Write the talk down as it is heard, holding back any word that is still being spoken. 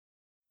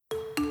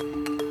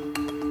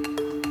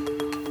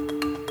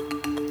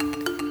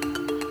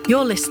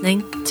You're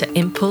listening to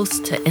Impulse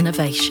to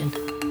Innovation.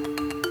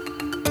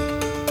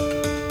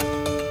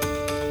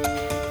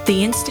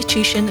 The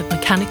Institution of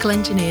Mechanical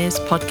Engineers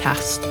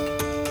podcast.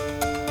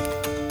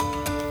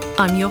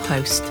 I'm your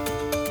host,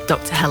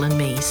 Dr. Helen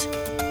Mees.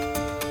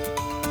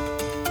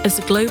 As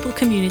a global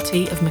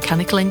community of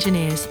mechanical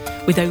engineers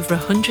with over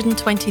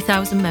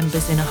 120,000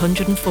 members in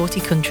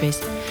 140 countries,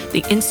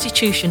 the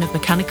Institution of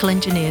Mechanical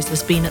Engineers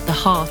has been at the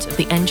heart of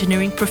the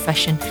engineering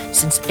profession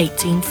since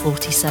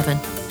 1847.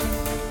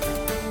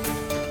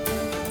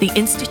 The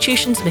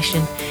institution's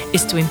mission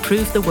is to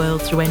improve the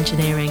world through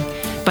engineering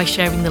by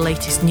sharing the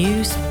latest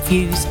news,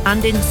 views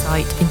and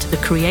insight into the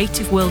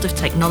creative world of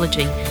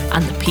technology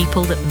and the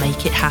people that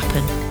make it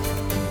happen.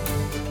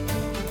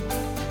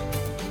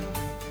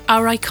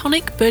 Our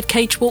iconic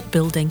Birdcage Walk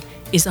building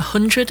is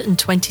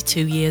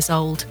 122 years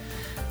old.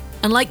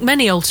 And like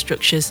many old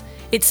structures,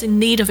 it's in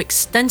need of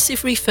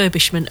extensive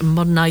refurbishment and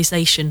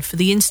modernisation for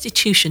the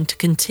institution to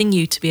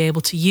continue to be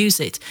able to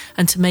use it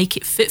and to make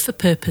it fit for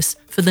purpose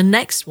for the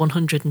next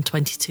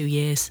 122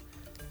 years.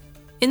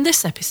 In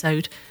this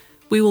episode,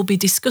 we will be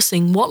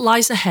discussing what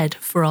lies ahead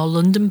for our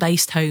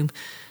London-based home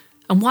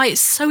and why it's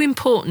so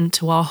important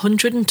to our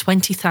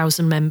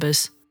 120,000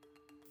 members.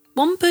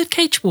 One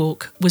Birdcage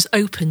Walk was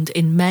opened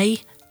in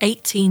May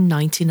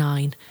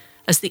 1899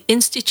 as the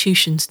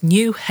institution's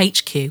new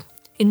HQ.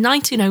 In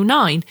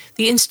 1909,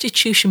 the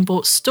institution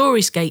bought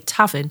Storysgate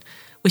Tavern,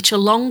 which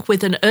along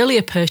with an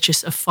earlier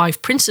purchase of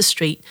 5 Princes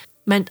Street,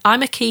 meant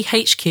Imakey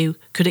HQ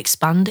could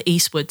expand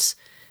eastwards.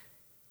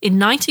 In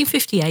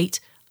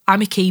 1958,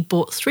 Imakey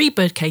bought 3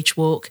 Birdcage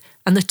Walk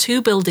and the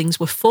 2 buildings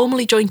were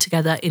formally joined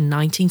together in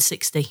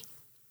 1960.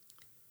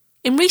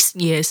 In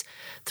recent years,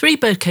 3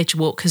 Birdcage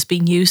Walk has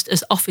been used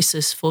as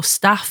offices for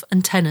staff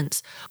and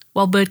tenants,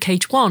 while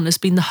Birdcage 1 has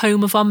been the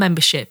home of our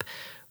membership,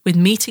 with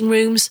meeting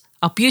rooms,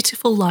 our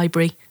beautiful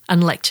library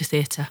and lecture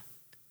theatre.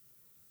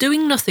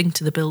 Doing nothing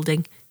to the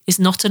building is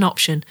not an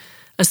option,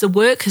 as the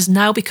work has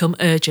now become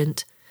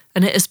urgent,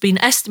 and it has been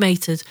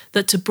estimated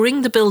that to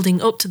bring the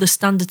building up to the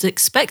standards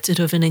expected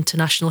of an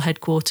international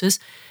headquarters,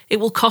 it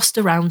will cost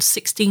around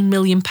 £16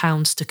 million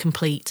to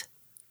complete.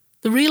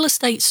 The Real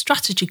Estate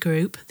Strategy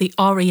Group, the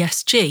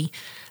RESG,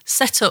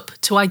 set up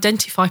to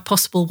identify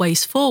possible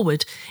ways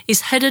forward,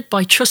 is headed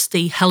by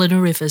trustee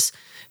Helena Rivers,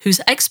 whose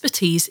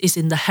expertise is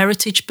in the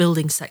heritage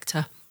building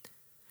sector.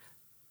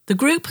 The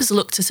group has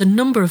looked at a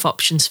number of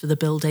options for the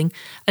building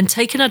and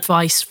taken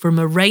advice from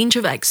a range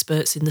of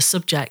experts in the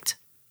subject.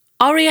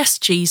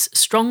 RESG's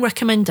strong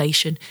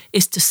recommendation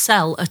is to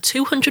sell a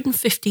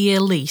 250-year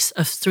lease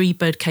of 3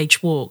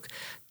 Birdcage Walk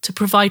to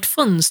provide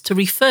funds to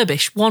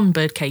refurbish 1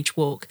 Birdcage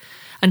Walk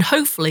and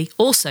hopefully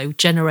also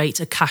generate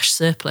a cash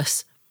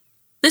surplus.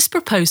 This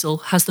proposal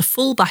has the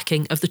full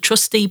backing of the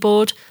Trustee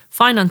Board,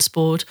 Finance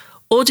Board,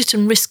 Audit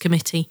and Risk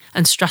Committee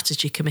and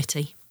Strategy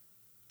Committee.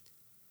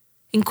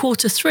 In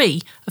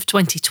Q3 of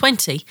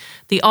 2020,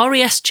 the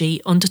RESG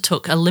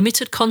undertook a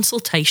limited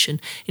consultation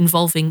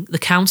involving the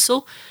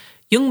Council,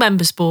 Young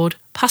Members Board,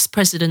 past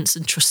presidents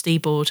and Trustee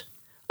Board.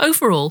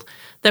 Overall,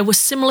 there was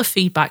similar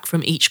feedback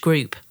from each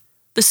group.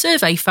 The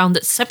survey found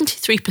that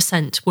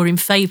 73% were in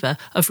favour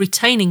of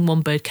retaining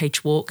 1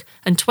 Birdcage Walk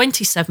and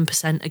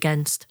 27%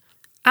 against.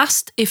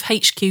 Asked if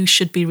HQ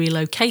should be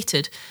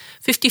relocated,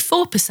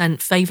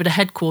 54% favoured a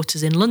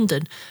headquarters in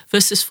London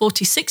versus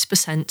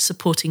 46%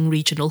 supporting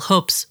regional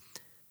hubs.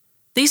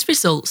 These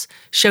results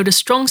showed a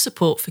strong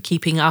support for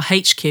keeping our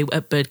HQ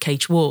at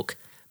Birdcage Walk.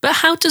 But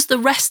how does the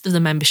rest of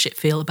the membership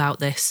feel about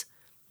this?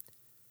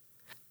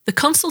 The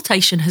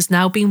consultation has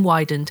now been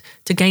widened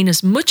to gain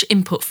as much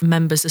input from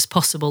members as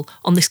possible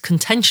on this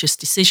contentious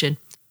decision.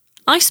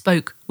 I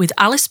spoke with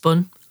Alice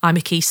Bunn,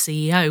 Imakey's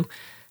CEO,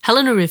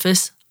 Helena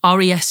Rivers,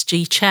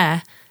 RESG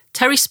Chair,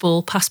 Terry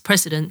Spall, past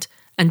President,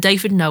 and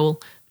David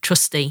Noel,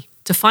 Trustee,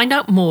 to find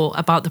out more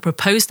about the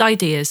proposed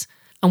ideas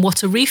and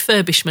what a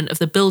refurbishment of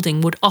the building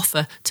would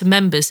offer to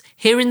members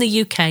here in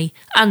the UK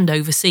and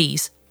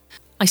overseas.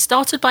 I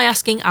started by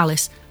asking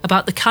Alice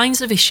about the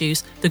kinds of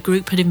issues the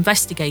group had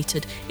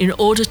investigated in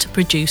order to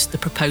produce the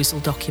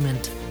proposal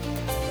document.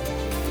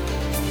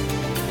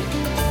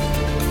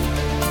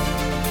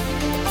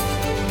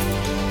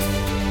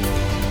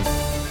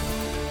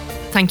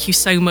 Thank you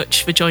so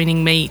much for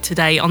joining me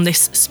today on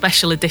this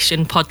special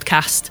edition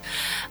podcast.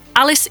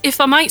 Alice, if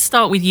I might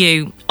start with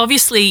you.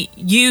 Obviously,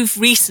 you've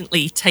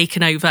recently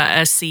taken over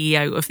as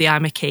CEO of the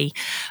Imakey,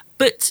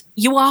 but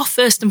you are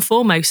first and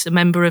foremost a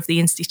member of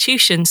the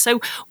institution. So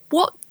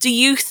what do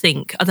you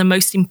think are the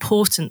most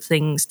important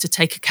things to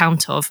take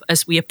account of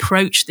as we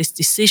approach this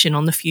decision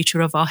on the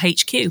future of our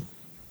HQ?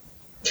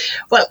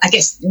 Well, I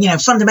guess,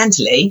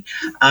 fundamentally,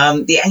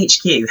 the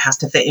HQ has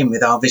to fit in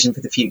with our vision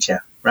for the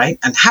future. right?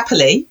 And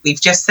happily, we've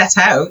just set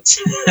out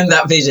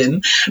that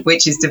vision,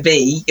 which is to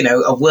be,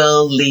 a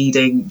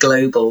world-leading,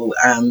 global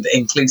and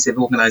inclusive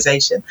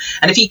organisation.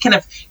 And if you kind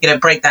of,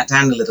 break that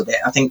down a little bit,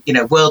 I think,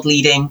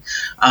 world-leading,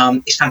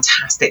 it's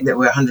fantastic that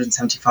we're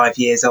 175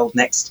 years old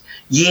next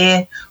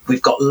year.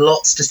 We've got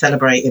lots to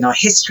celebrate in our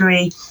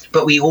history,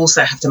 but we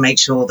also have to make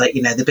sure that,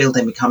 the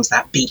building becomes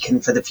that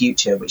beacon for the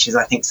future, which is,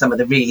 I think, some of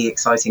the really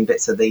exciting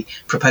bits of the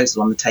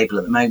proposal on the table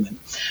at the moment.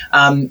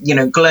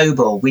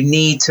 Global, we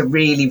need to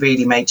really,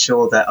 really make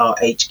sure that our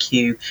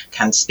HQ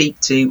can speak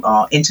to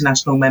our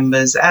international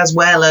members as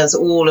well as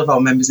all of our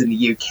members in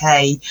the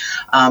UK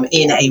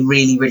in a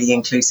really, really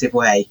inclusive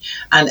way.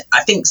 And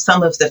I think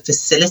some of the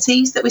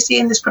facilities that we see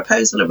in this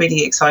proposal are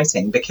really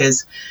exciting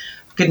because,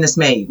 goodness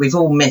me, we've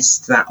all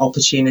missed that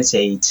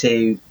opportunity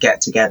to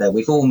get together.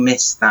 We've all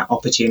missed that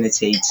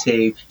opportunity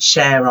to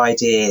share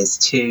ideas,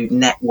 to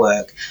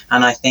network.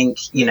 And I think,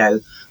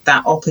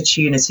 that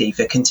opportunity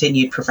for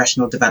continued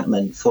professional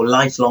development, for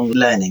lifelong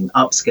learning,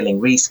 upskilling,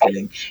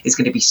 reskilling is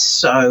going to be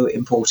so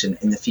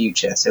important in the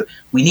future. So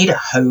we need a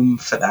home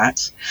for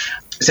that.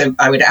 So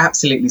I would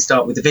absolutely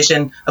start with the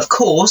vision. Of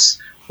course,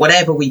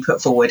 whatever we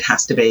put forward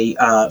has to be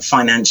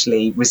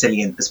financially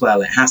resilient as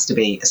well. It has to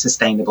be a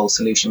sustainable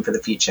solution for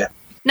the future.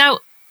 Now,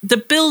 the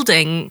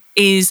building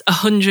is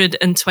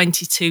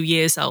 122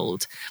 years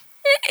old.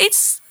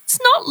 It's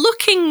not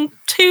looking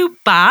too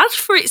bad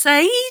for its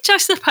age, I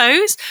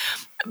suppose.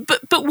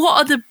 But what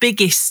are the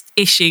biggest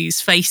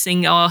issues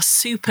facing our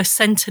super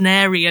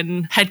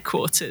centenarian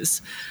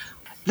headquarters?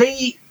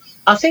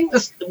 I think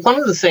one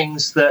of the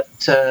things that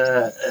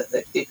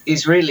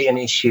is really an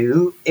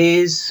issue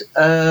is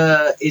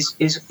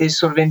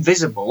sort of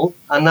invisible,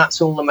 and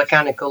that's all the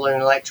mechanical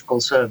and electrical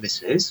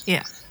services.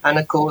 Yeah. And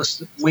of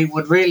course, we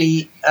would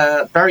really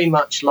very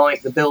much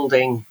like the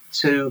building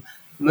to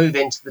move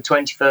into the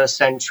 21st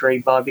century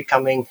by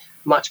becoming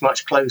much,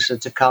 much closer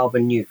to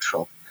carbon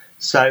neutral.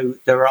 So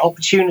there are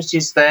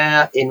opportunities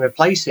there in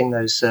replacing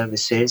those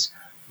services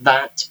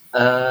that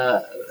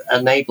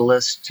enable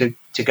us to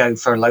go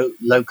for a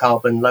low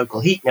carbon local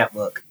heat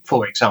network,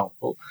 for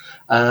example.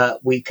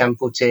 We can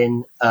put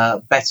in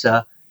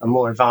better and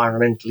more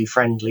environmentally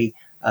friendly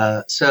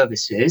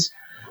services.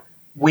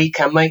 We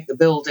can make the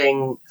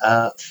building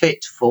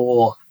fit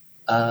for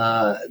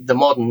the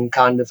modern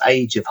kind of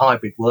age of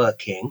hybrid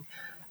working.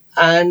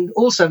 And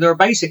also, there are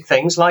basic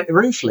things like the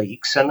roof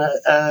leaks and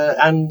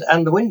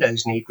the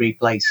windows need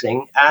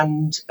replacing,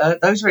 and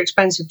those are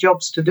expensive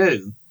jobs to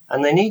do,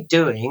 and they need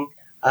doing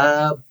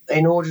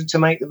in order to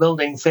make the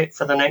building fit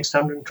for the next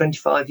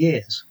 125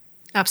 years.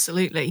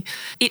 Absolutely.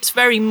 It's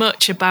very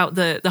much about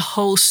the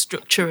whole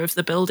structure of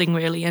the building,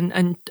 really,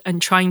 and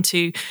trying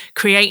to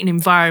create an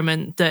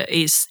environment that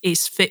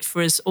is fit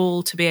for us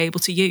all to be able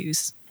to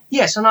use.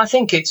 Yes, and I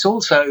think it's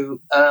also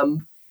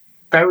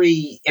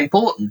very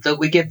important that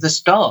we give the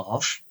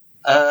staff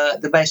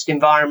the best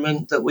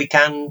environment that we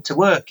can to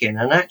work in.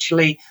 And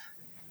actually,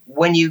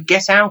 when you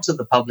get out of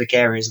the public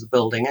areas of the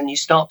building and you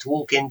start to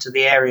walk into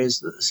the areas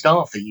that the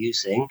staff are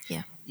using,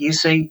 you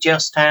see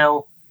just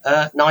how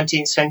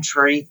 19th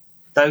century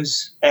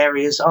those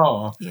areas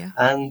are. Yeah.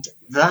 And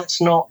that's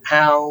not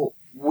how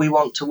we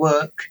want to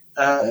work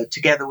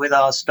together with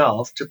our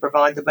staff to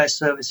provide the best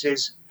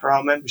services for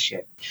our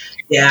membership.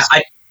 Yeah,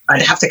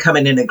 I'd have to come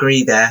in and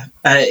agree there.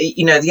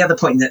 The other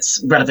point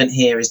that's relevant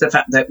here is the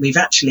fact that we've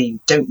actually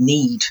don't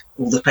need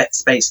all the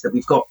space that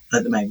we've got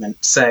at the moment.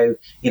 So,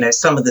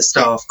 some of the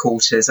staff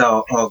quarters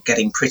are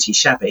getting pretty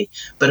shabby,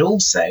 but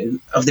also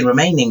of the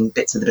remaining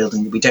bits of the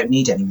building that we don't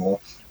need anymore,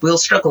 we'll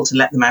struggle to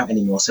let them out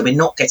anymore. So we're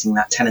not getting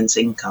that tenant's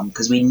income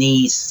because we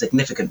need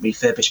significant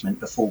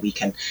refurbishment before we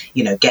can,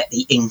 get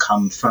the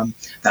income from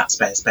that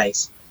spare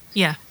space.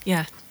 Yeah.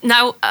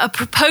 Now, a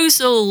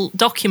proposal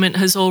document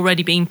has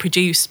already been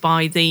produced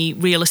by the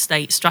Real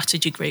Estate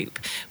Strategy Group,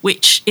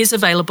 which is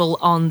available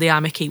on the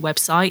AMICI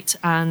website.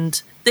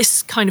 And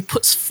this kind of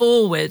puts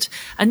forward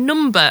a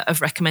number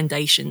of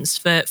recommendations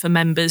for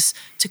members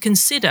to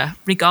consider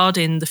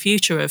regarding the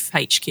future of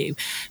HQ.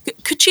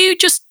 Could you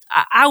just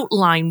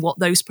outline what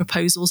those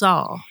proposals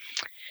are?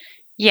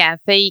 Yeah,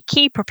 the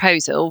key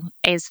proposal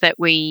is that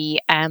we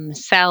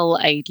sell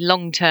a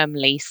long-term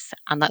lease,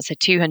 and that's a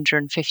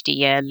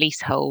 250-year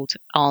leasehold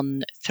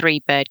on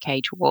 3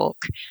 Birdcage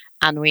Walk,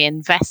 and we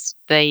invest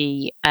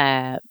the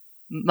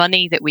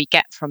money that we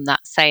get from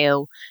that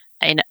sale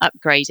in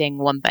upgrading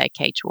 1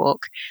 Birdcage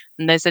Walk.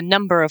 And there's a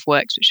number of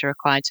works which are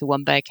required to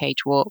 1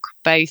 Birdcage Walk,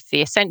 both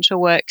the essential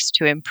works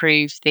to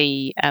improve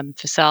the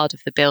facade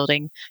of the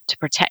building, to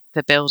protect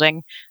the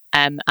building,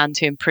 and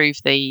to improve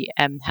the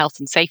health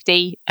and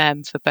safety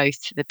for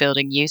both the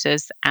building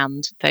users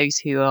and those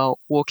who are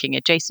walking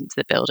adjacent to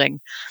the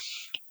building.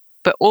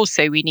 But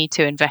also we need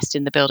to invest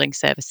in the building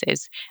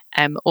services.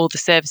 All the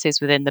services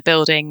within the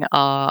building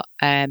are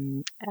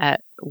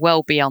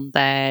well beyond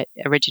their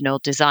original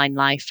design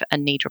life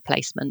and need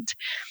replacement.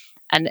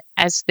 And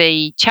as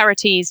the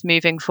charities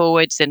moving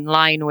forwards in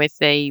line with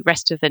the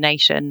rest of the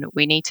nation,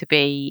 we need to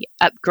be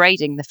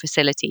upgrading the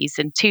facilities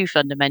in 2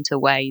 fundamental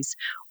ways.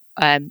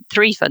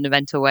 three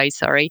fundamental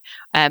ways,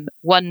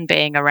 one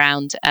being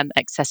around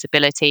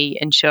accessibility,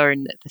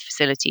 ensuring that the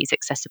facility is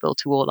accessible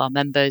to all our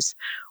members,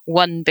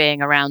 one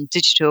being around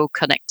digital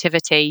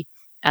connectivity,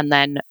 and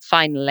then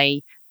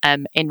finally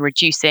in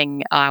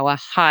reducing our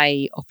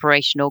high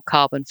operational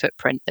carbon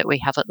footprint that we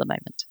have at the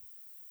moment.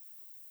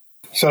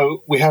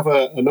 So we have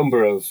a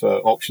number of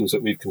options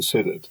that we've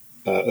considered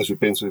as we've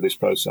been through this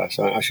process.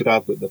 I should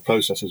add that the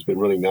process has been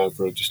running now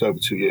for just over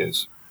 2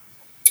 years.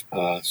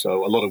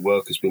 So a lot of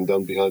work has been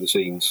done behind the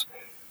scenes,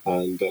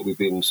 and we've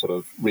been sort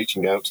of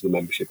reaching out to the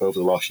membership over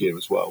the last year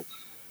as well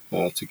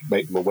to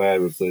make them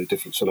aware of the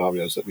different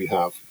scenarios that we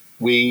have.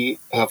 We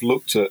have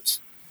looked at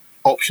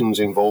options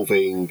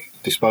involving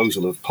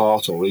disposal of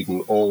part or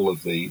even all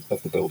of the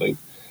building.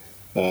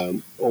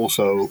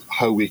 Also,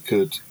 how we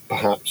could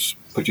perhaps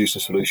produce a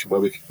solution where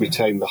we could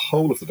retain the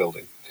whole of the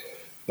building.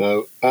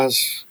 Now,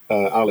 as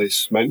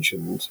Alice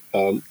mentioned,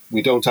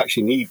 we don't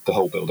actually need the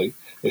whole building.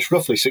 It's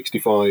roughly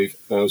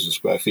 65,000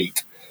 square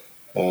feet.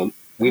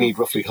 We need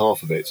roughly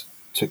half of it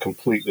to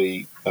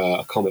completely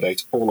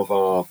accommodate all of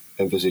our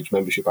envisaged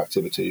membership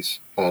activities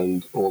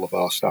and all of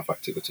our staff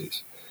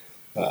activities.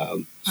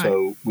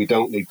 So we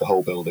don't need the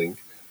whole building.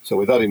 So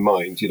with that in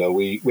mind,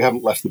 we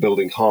haven't left the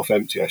building half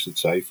empty, I should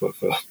say, for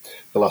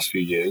the last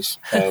few years.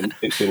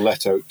 It's been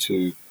let out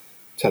to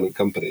tenant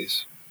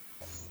companies.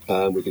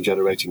 We've been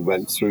generating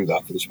rent through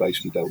that for the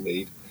space we don't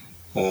need.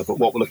 But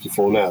what we're looking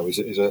for now is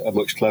a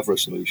much cleverer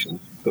solution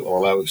that will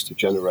allow us to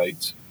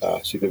generate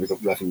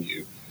significant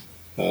revenue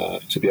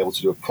to be able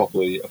to do a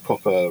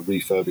proper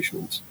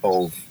refurbishment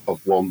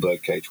of one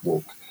Birdcage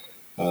Walk.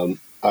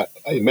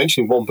 In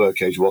mentioning one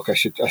Birdcage Walk, I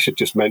should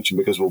just mention,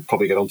 because we'll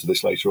probably get onto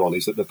this later on,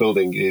 is that the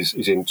building is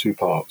in two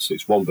parts.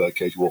 It's one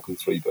Birdcage Walk and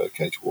three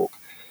Birdcage Walk.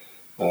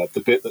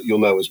 The bit that you'll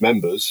know as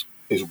members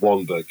is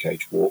one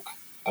Birdcage Walk,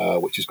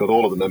 which has got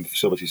all of the member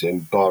facilities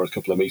in, bar a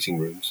couple of meeting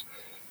rooms,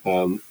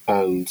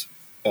 and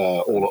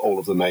all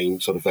of the main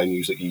sort of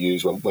venues that you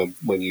use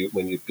when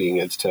you're being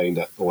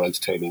entertained or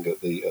entertaining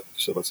at the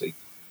facility.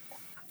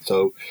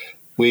 So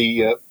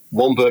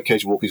one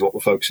Birdcage Walk is what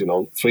we're focusing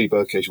on. Three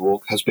Birdcage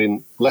Walk has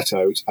been let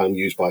out and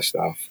used by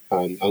staff,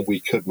 and we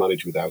could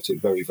manage without it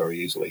very, very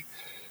easily.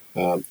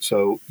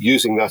 So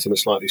using that in a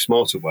slightly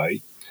smarter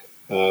way,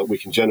 we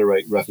can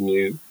generate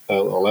revenue,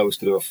 allow us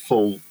to do a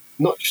full,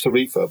 not just a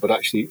refurb, but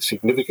actually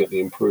significantly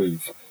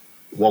improve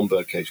one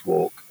Birdcage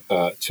Walk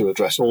to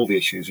address all the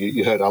issues.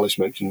 You heard Alice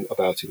mention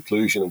about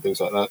inclusion and things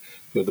like that.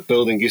 The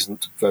building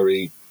isn't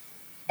very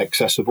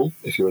accessible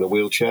if you're in a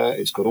wheelchair.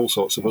 It's got all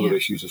sorts of other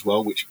issues as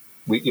well, which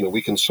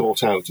we can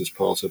sort out as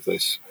part of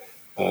this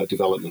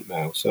development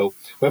now. So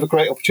we have a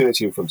great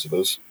opportunity in front of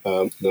us,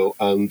 and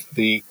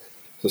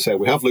as I say,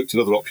 we have looked at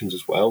other options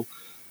as well.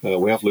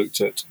 We have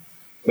looked at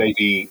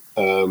maybe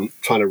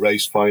trying to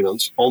raise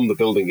finance on the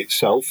building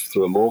itself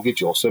through a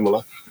mortgage or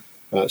similar,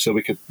 so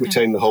we could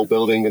retain the whole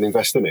building and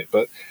invest in it.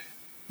 But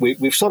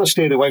we've sort of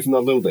steered away from that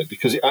a little bit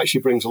because it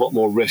actually brings a lot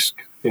more risk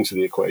into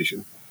the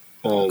equation.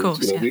 And of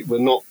course, we're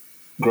not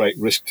great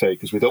risk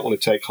takers. We don't want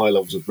to take high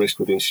levels of risk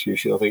with the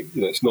institution. I think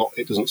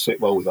it doesn't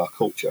sit well with our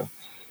culture.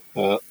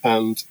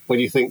 And when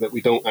you think that we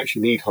don't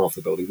actually need half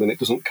the building, then it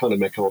doesn't kind of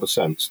make a lot of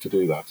sense to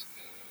do that.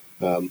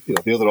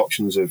 The other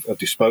options of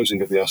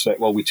disposing of the asset,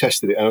 well, we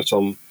tested it out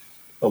on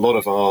a lot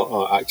of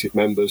our active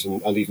members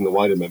and even the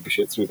wider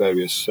membership through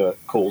various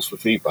calls for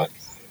feedback.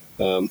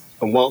 And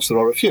whilst there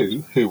are a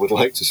few who would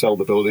like to sell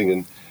the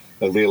building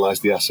and realise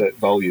the asset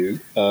value,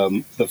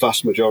 the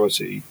vast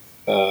majority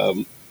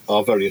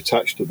are very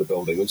attached to the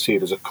building and see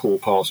it as a core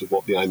part of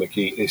what the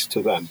IMechE is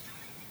to them.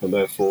 And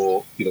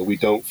therefore, we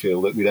don't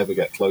feel that we'd ever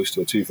get close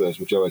to a 2/3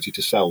 majority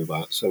to sell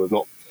that. So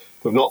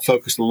we've not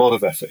focused a lot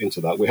of effort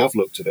into that. We have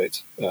looked at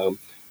it.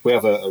 We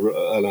have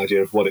an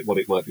idea of what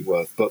it might be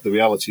worth, but the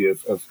reality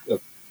of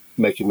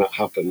making that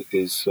happen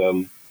is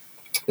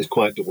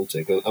quite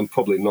daunting and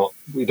probably not,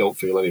 we don't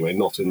feel anyway,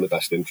 not in the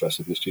best interest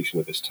of the institution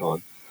at this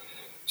time.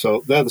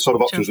 So they're the sort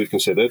of options we've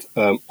considered.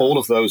 All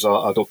of those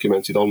are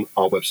documented on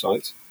our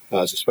website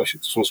as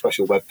some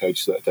special web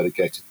pages that are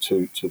dedicated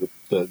to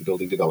the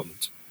building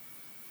development.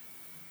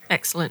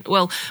 Excellent.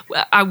 Well,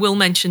 I will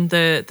mention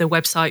the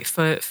website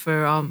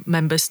for our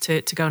members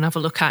to go and have a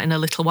look at in a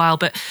little while.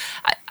 But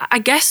I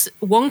guess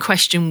one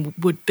question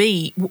would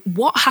be,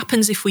 what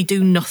happens if we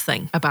do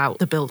nothing about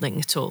the building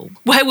at all?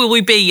 Where will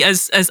we be,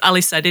 as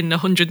Alice said, in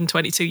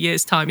 122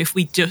 years' time if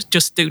we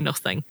just do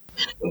nothing?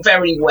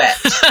 Very wet.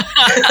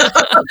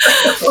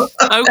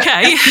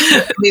 Okay.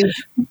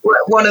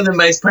 One of the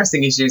most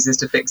pressing issues is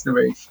to fix the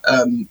roof.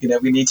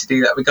 We need to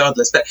do that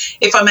regardless. But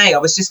if I may, I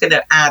was just going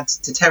to add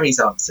to Terry's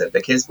answer,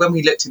 because when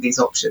we looked at these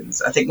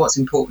options, I think what's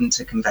important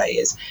to convey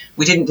is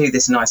we didn't do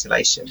this in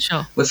isolation.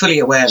 Sure. We're fully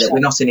aware that we're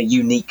not in a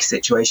unique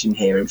situation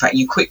here. In fact,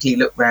 you quickly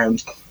look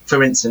round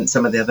for instance,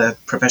 some of the other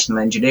professional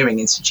engineering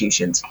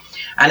institutions.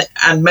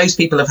 And most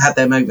people have had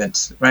their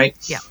moments, right?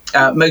 Yeah.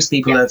 Most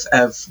people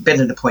have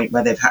been at a point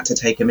where they've had to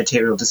take a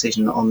material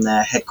decision on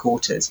their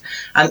headquarters.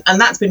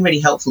 And that's been really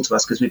helpful to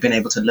us because we've been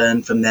able to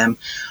learn from them.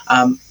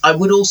 I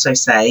would also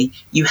say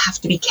you have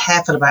to be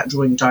careful about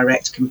drawing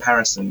direct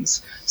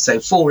comparisons. So,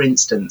 for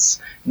instance,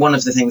 one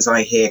of the things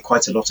I hear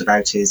quite a lot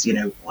about is,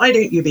 why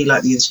don't you be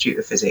like the Institute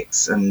of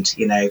Physics and,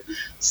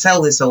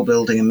 sell this old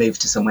building and move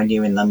to somewhere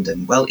new in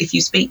London? Well, if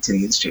you speak to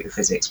the Institute of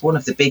Physics, one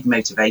of the big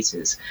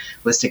motivators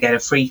was to get a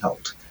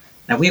freehold.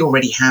 Now, we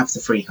already have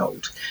the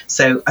freehold.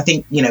 So I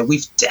think,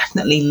 we've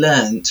definitely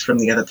learnt from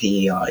the other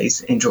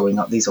PEIs in drawing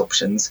up these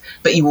options,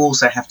 but you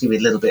also have to be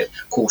a little bit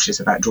cautious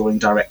about drawing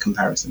direct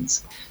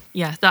comparisons.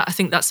 Yeah, I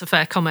think that's a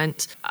fair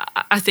comment.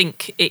 I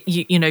think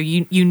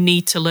you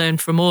need to learn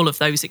from all of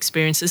those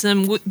experiences,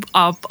 and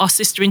our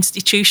sister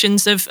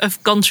institutions have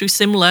gone through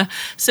similar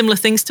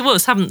things to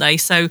us, haven't they?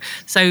 So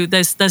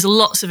there's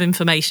lots of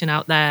information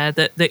out there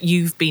that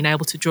you've been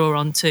able to draw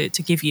on to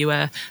give you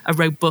a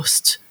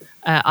robust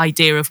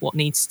idea of what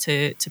needs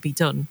to be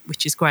done,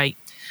 which is great.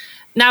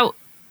 Now,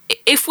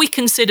 if we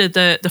consider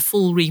the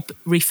full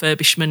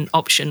refurbishment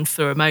option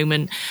for a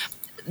moment,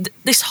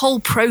 this whole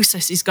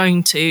process is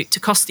going to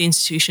cost the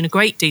institution a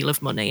great deal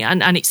of money,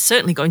 and it's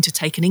certainly going to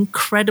take an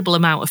incredible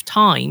amount of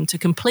time to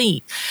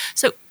complete.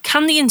 So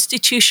can the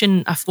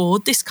institution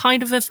afford this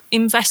kind of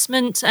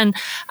investment, and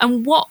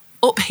what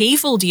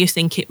upheaval do you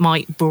think it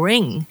might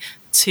bring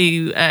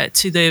to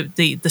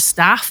the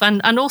staff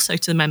and also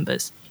to the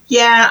members?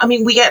 Yeah, I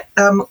mean, we get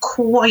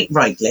quite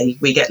rightly,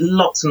 we get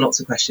lots and lots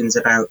of questions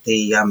about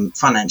the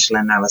financial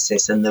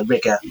analysis and the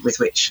rigour with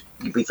which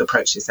we've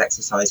approached this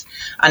exercise.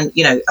 And,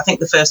 I think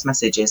the first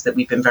message is that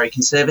we've been very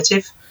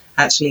conservative,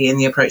 actually, in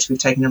the approach we've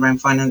taken around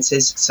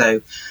finances.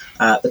 So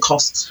the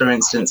costs, for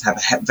instance, have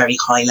a very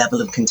high level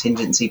of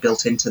contingency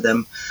built into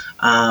them.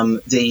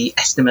 The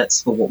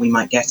estimates for what we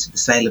might get at the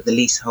sale of the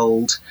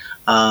leasehold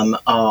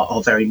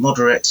are very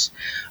moderate.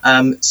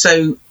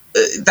 So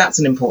that's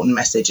an important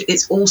message.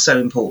 It's also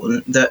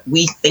important that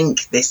we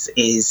think this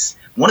is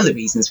one of the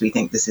reasons we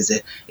think this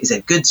is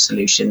a good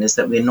solution is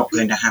that we're not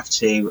going to have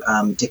to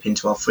dip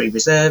into our free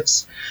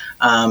reserves.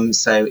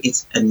 So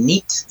it's a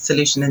neat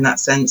solution in that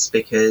sense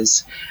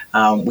because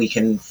we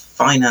can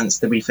finance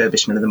the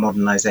refurbishment of the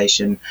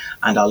modernisation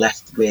and are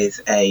left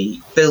with a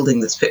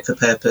building that's fit for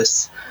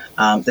purpose,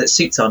 that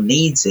suits our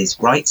needs, is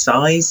right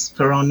size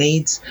for our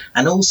needs,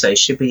 and also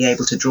should be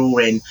able to draw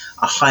in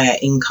a higher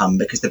income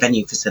because the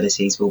venue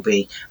facilities will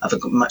be of a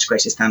much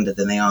greater standard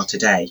than they are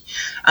today.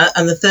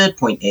 And the third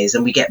point is,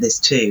 and we get this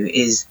too,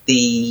 is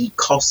the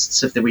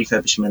costs of the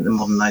refurbishment and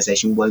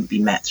modernisation won't be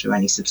met through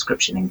any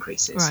subscription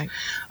increases.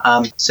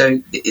 Right.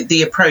 So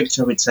the approach,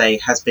 I would say,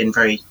 has been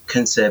very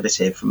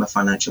conservative from a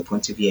financial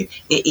point of view.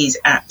 It is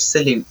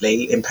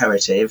absolutely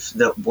imperative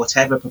that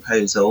whatever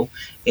proposal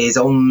is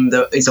on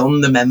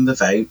the member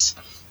vote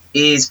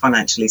is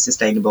financially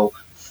sustainable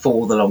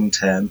for the long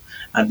term,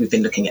 and we've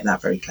been looking at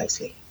that very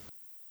closely.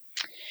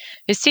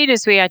 As soon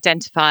as we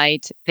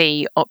identified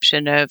the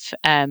option of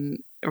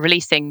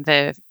releasing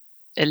the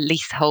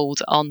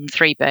leasehold on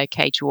 3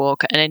 Birdcage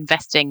Walk and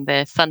investing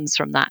the funds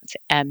from that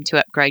to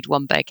upgrade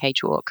 1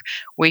 Birdcage Walk,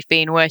 we've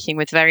been working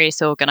with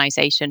various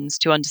organisations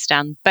to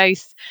understand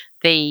both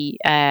the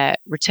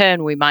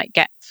return we might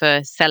get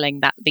for selling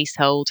that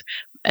leasehold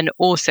and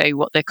also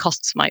what the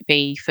costs might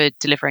be for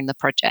delivering the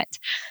project.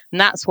 And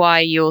that's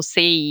why you'll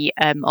see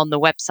on the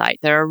website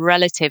there are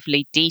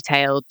relatively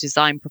detailed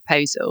design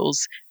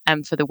proposals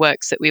for the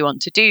works that we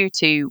want to do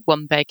to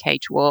 1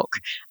 Birdcage Walk.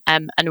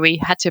 And we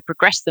had to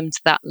progress them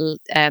to that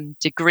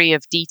degree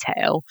of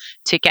detail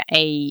to get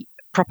a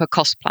proper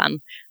cost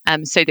plan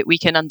so that we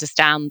can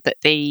understand that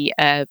the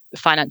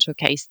financial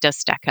case does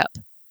stack up.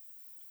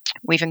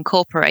 We've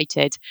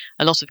incorporated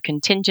a lot of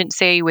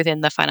contingency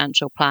within the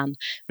financial plan.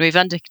 We've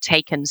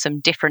undertaken some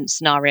different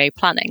scenario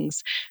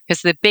plannings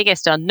because the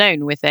biggest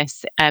unknown with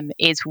this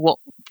is what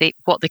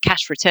the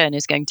cash return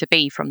is going to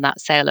be from that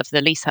sale of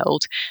the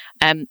leasehold.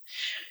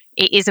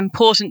 It is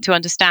important to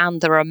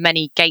understand there are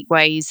many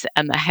gateways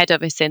ahead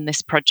of us in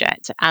this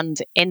project, and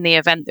in the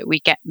event that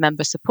we get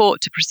member support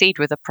to proceed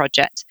with a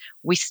project,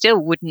 we still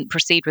wouldn't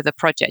proceed with a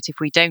project if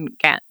we don't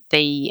get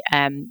the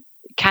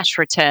cash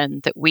return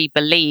that we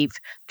believe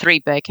 3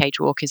 Birdcage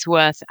Walk is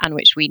worth and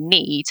which we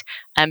need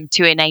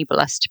to enable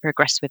us to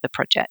progress with the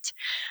project.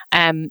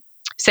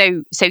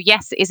 So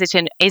yes, is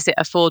it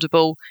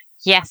affordable?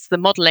 Yes, the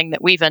modelling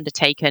that we've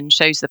undertaken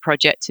shows the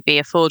project to be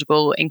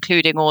affordable,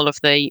 including all of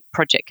the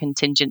project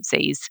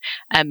contingencies,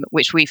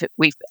 which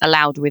we've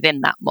allowed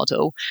within that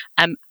model.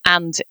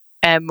 And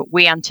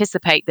we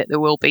anticipate that there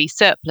will be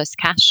surplus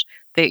cash.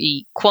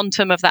 The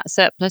quantum of that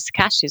surplus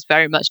cash is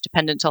very much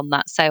dependent on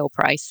that sale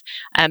price.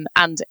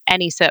 And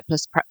any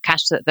surplus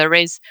cash that there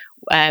is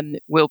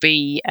will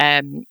be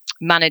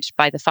managed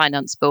by the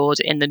finance board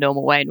in the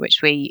normal way in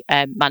which we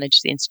manage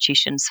the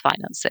institution's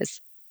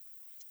finances.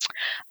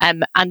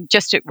 And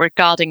just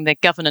regarding the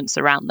governance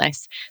around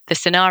this, the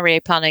scenario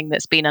planning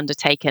that's been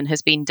undertaken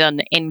has been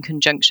done in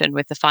conjunction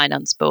with the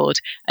Finance Board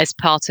as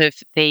part of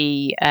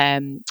the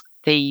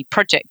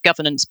project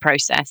governance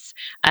process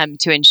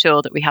to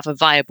ensure that we have a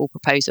viable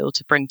proposal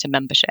to bring to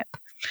membership.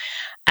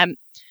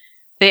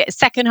 The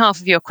second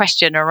half of your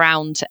question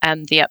around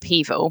the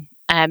upheaval,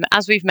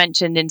 as we've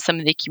mentioned in some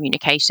of the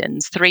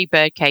communications, 3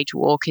 Birdcage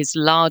Walk is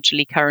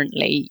largely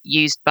currently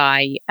used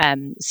by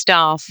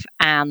staff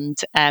and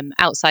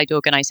outside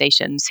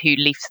organisations who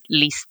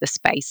lease the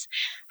space.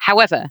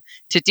 However,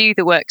 to do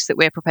the works that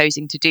we're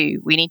proposing to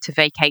do, we need to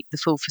vacate the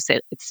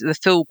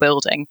full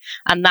building,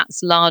 and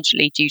that's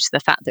largely due to the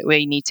fact that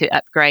we need to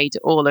upgrade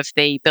all of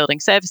the building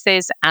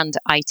services and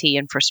IT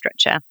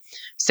infrastructure.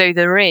 So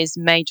there is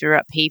major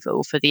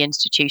upheaval for the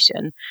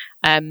institution.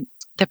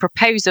 The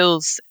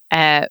proposals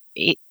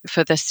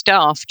for the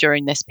staff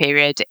during this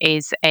period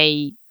is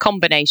a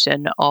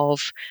combination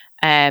of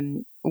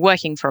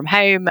working from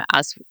home,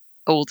 as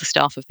all the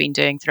staff have been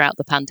doing throughout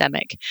the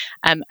pandemic,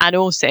 and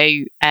also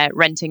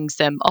renting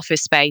some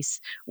office space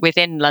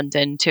within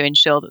London to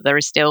ensure that there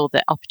is still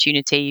the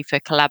opportunity for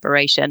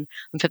collaboration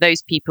and for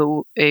those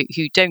people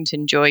who don't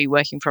enjoy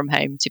working from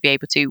home to be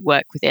able to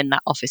work within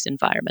that office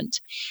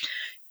environment.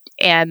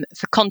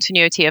 For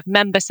continuity of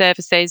member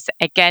services,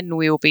 again,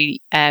 we will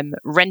be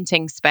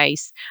renting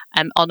space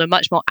on a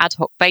much more ad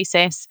hoc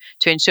basis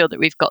to ensure that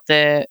we've got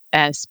the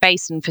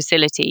space and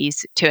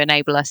facilities to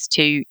enable us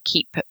to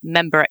keep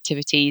member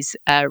activities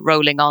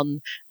rolling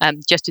on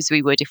just as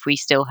we would if we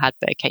still had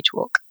Birdcage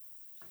Walk.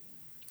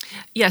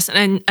 Yes,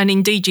 and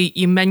indeed,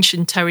 you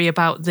mentioned, Terry,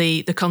 about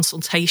the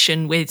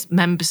consultation with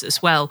members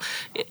as well,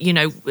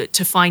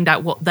 to find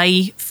out what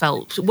they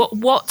felt.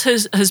 What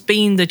has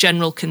been the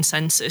general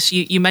consensus?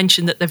 You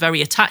mentioned that they're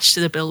very attached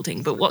to the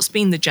building, but what's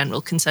been the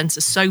general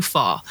consensus so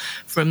far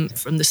from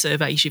the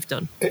surveys you've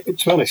done? To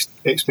be honest,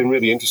 it's been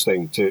really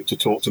interesting to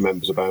talk to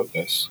members about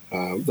this.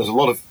 There's a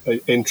lot of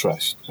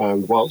interest,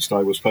 and whilst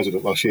I was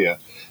president last year,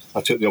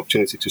 I took the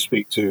opportunity to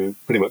speak to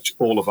pretty much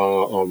all of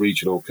our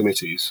regional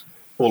committees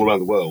all around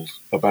the world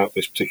about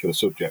this particular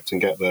subject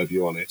and get their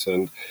view on it.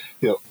 And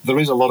there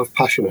is a lot of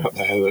passion out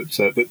there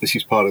that this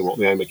is part of what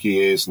the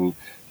MHE is, and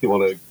you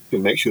want to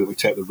make sure that we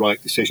take the right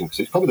decision,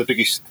 because it's probably the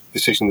biggest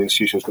decision the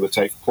institution is going to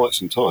take for quite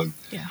some time.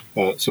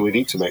 Yeah. So we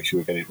need to make sure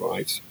we get it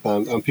right.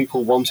 And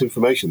people want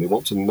information. They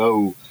want to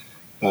know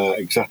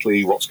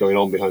exactly what's going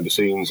on behind the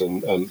scenes,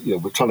 and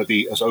we're trying to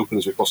be as open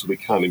as we possibly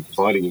can in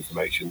providing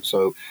information.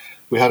 So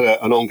we had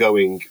an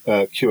ongoing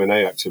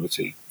Q&A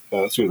activity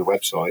through the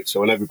website.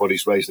 So when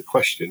everybody's raised a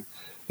question,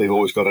 they've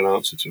always got an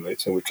answer to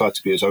it. And we've tried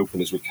to be as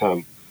open as we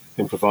can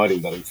in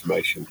providing that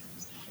information.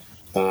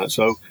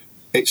 So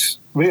it's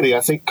really, I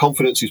think,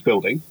 confidence is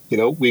building.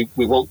 We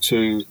want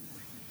to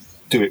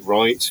do it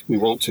right. We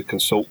want to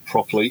consult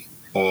properly.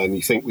 And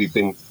you think we've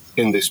been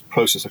in this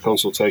process of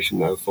consultation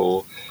now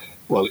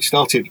it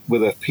started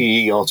with a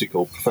PE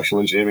article,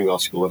 professional engineering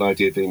article, that I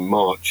did in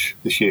March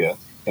this year.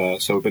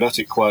 So we've been at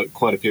it quite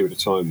a period of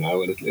time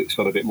now, and it's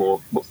got a bit more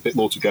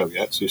to go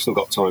yet. So you've still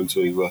got time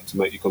to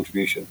make your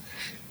contribution.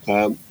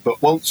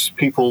 But once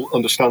people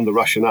understand the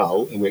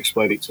rationale and we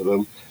explain it to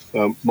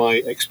them, my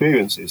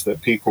experience is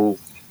that people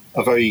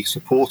are very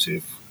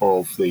supportive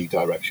of the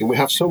direction. We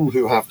have some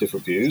who have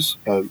different views,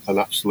 and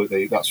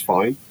absolutely that's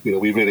fine.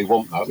 We really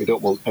want that. We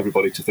don't want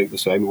everybody to think the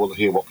same. We want to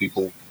hear what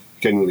people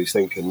genuinely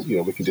think, and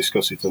we can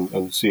discuss it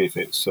and see if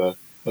it's a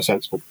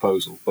sensible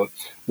proposal. But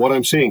what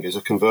I'm seeing is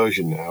a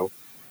conversion now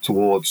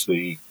towards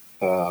the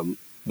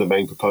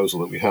main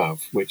proposal that we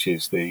have, which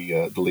is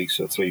the lease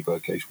of 3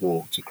 Birdcage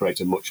Walk to create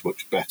a much,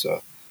 much better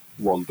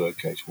 1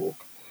 Birdcage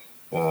Walk.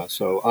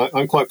 So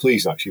I'm quite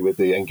pleased, actually, with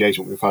the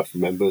engagement we've had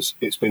from members.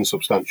 It's been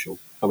substantial.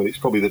 I mean, it's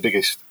probably the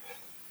biggest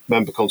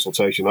member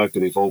consultation I've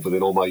been involved with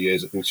in all my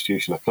years at the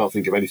institution. I can't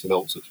think of anything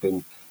else that's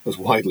been as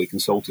widely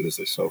consulted as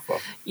this so far.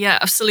 Yeah,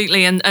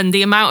 absolutely. And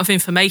the amount of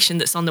information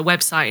that's on the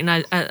website,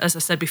 and as I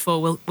said before,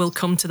 we'll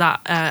come to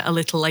that a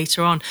little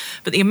later on,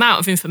 but the amount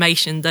of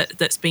information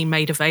that's been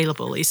made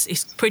available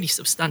is pretty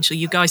substantial.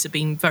 You guys have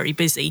been very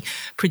busy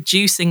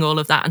producing all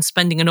of that and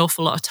spending an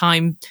awful lot of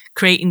time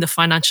creating the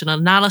financial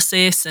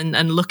analysis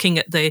and looking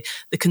at the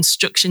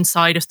construction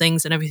side of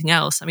things and everything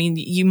else. I mean,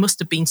 you must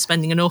have been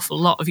spending an awful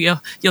lot of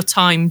your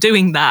time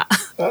doing that.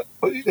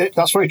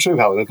 That's very true,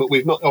 Helena, but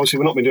we've not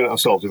been doing it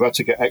ourselves. We've had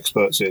to get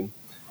experts in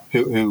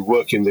who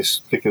work in this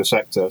particular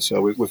sector. So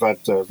we've had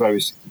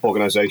various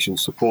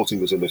organisations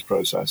supporting us in this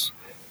process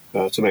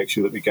to make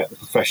sure that we get the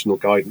professional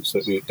guidance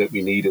that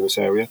we need in this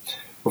area.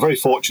 We're very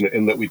fortunate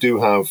in that we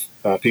do have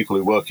people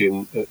who work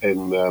in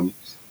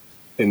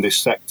this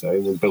sector,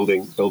 in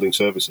building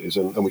services,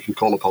 and we can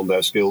call upon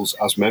their skills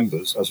as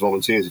members, as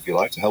volunteers, if you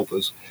like, to help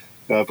us.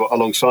 But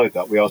alongside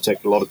that, we are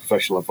taking a lot of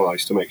professional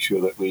advice to make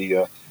sure that we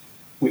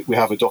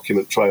have a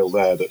document trail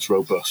there that's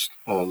robust,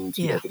 and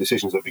the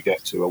decisions that we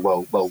get to are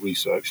well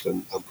researched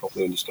and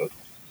properly understood.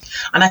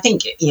 And I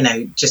think,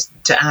 just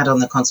to add on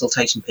the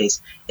consultation piece,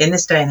 in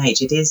this day and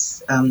age, it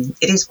is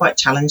quite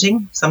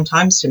challenging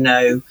sometimes to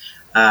know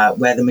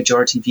where the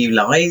majority view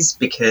lies,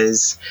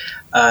 because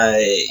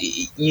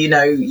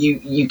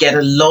you get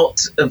a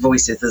lot of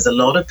voices. There's a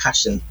lot of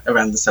passion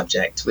around the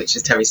subject, which,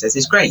 as Terry says,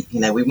 is great.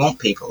 We want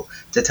people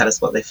to tell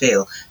us what they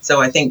feel.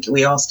 So I think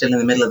we are still in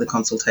the middle of the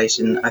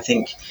consultation. I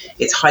think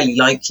it's highly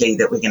likely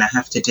that we're going to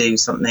have to do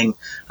something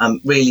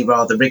really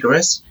rather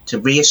rigorous to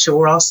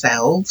reassure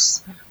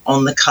ourselves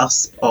on the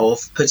cusp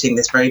of putting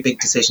this very big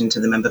decision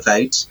to the member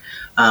vote,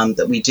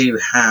 that we do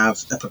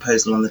have a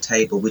proposal on the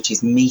table which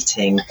is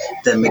meeting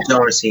the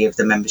majority of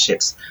the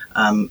membership's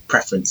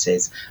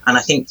preferences. And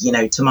I think,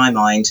 to my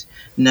mind,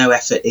 no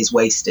effort is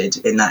wasted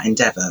in that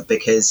endeavour,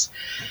 because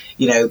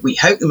we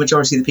hope the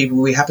majority of the people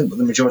will be happy, but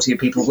the majority of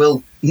people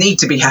will need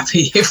to be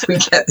happy if we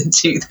get the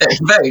 2/3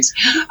 vote.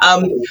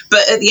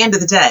 But at the end of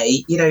the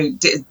day,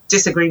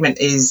 disagreement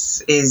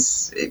is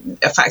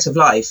a fact of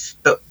life.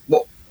 But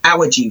what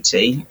our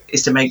duty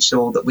is to make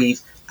sure that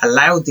we've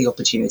allowed the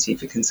opportunity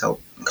for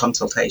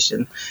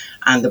consultation,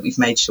 and that we've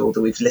made sure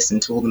that we've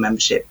listened to all the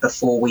membership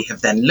before we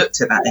have then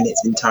looked at that in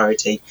its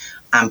entirety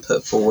and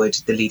put forward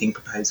the leading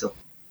proposal.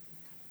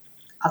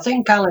 I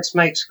think Alice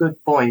makes a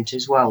good point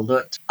as well,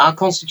 that our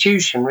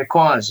constitution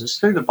requires us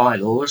through the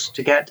bylaws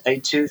to get a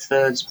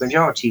 2/3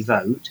 majority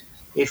vote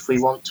if we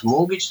want to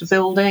mortgage the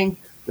building,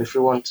 if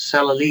we want to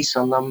sell a lease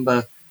on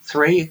number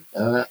 3,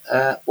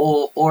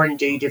 or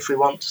indeed if we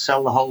want to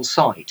sell the whole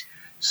site.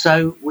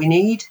 So we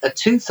need a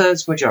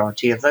 2/3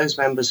 majority of those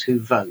members who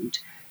vote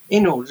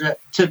in order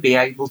to be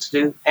able to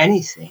do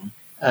anything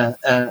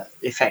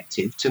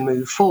effective to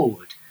move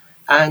forward.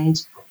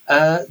 And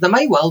there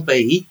may well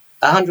be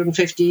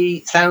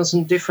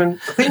 150,000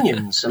 different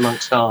opinions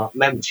amongst our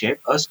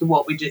membership as to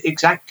what we do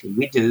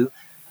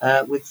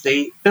with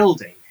the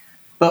building.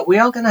 But we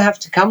are going to have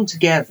to come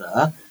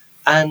together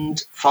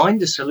and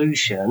find a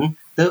solution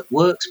that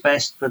works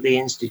best for the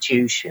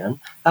institution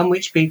and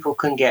which people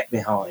can get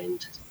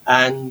behind.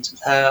 And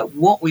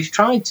what we've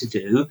tried to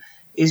do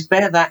is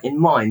bear that in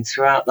mind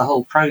throughout the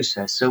whole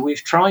process. So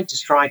we've tried to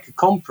strike a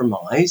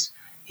compromise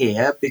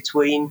here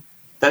between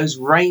those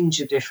range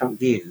of different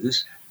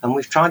views, and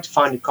we've tried to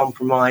find a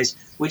compromise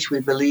which we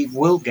believe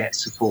will get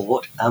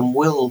support and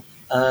will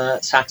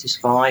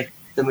satisfy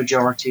the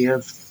majority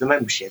of the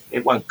membership.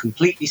 It won't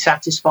completely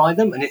satisfy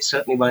them, and it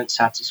certainly won't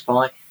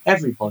satisfy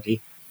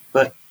everybody,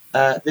 but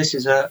this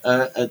is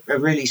a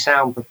really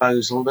sound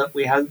proposal that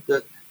we hope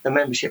that the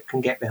membership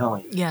can get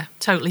behind. Yeah,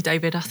 totally,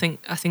 David. I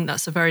think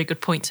that's a very good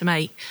point to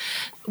make.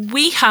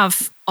 We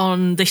have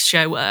on this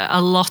show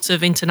a lot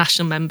of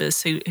international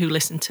members who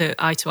listen to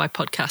Eye2Eye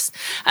podcast,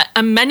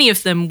 and many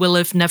of them will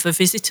have never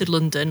visited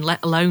London,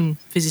 let alone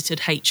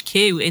visited HQ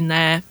in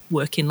their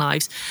working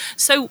lives.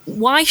 So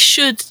why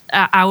should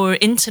our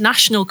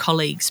international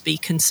colleagues be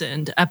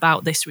concerned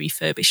about this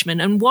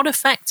refurbishment, and what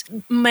effect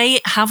may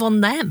it have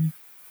on them?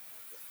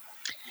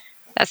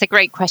 That's a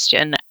great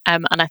question,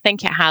 and I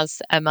think it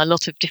has a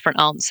lot of different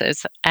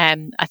answers.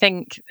 I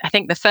think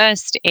the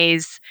first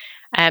is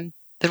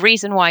the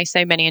reason why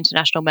so many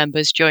international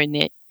members join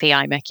the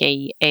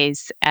IMechE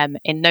is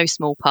in no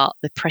small part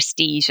the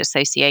prestige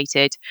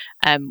associated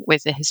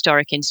with the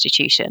historic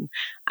institution,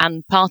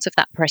 and part of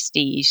that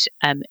prestige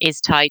is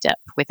tied up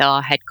with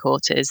our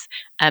headquarters,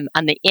 and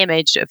the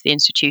image of the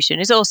institution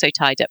is also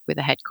tied up with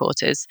the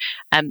headquarters.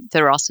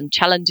 There are some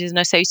challenges in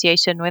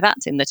association with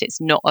that, in that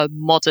it's not a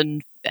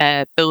modern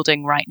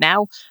building right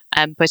now,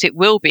 but it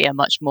will be a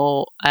much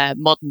more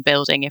modern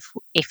building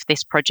if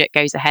this project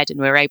goes ahead and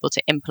we're able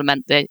to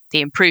implement the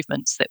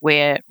improvements that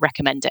we're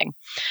recommending.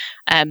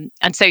 And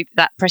so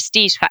that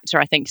prestige factor,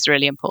 I think, is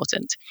really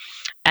important.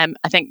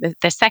 I think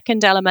the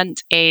second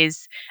element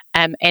is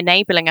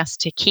enabling us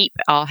to keep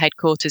our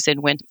headquarters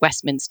in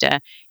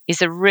Westminster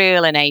is a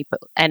real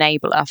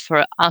enabler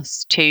for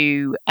us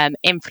to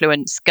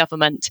influence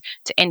government,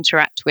 to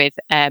interact with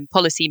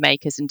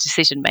policymakers and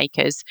decision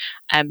makers,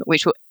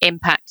 which will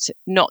impact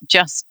not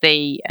just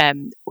the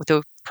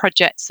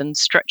projects and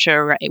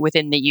structure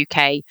within the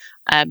UK,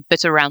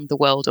 but around the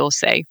world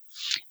also.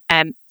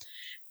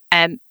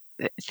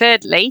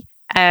 Thirdly,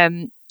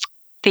 one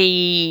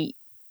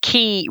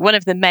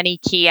of the many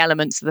key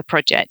elements of the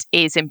project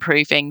is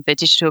improving the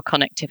digital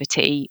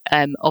connectivity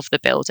of the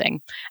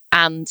building.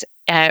 And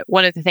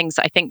one of the things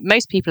that I think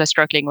most people are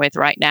struggling with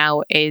right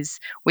now is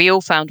we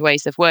all found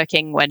ways of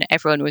working when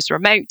everyone was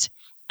remote.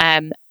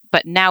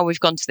 But now we've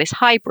gone to this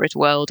hybrid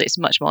world, it's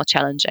much more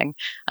challenging.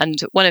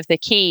 And one of the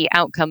key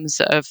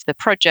outcomes of the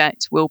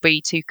project will be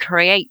to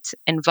create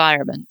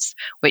environments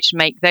which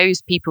make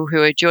those people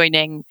who are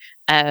joining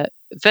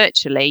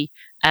virtually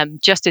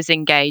just as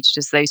engaged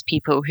as those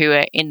people who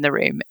are in the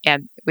room.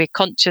 We're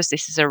conscious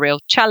this is a real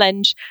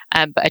challenge,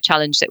 but a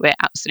challenge that we're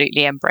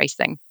absolutely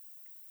embracing.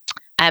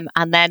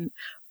 And then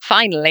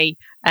finally,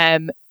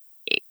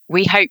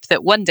 we hope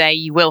that one day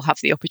you will have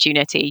the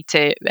opportunity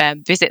to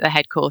visit the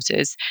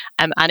headquarters.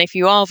 And if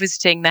you are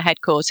visiting the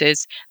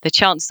headquarters, the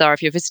chances are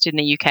if you're visiting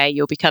the UK,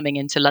 you'll be coming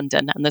into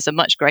London. And there's a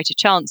much greater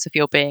chance of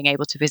you're being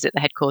able to visit the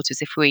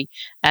headquarters if we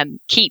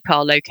keep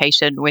our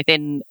location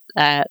within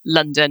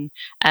London,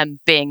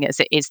 being as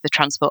it is the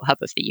transport hub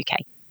of the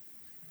UK.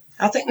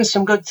 I think there's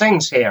some good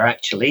things here,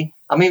 actually.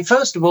 I mean,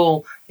 first of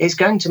all, it's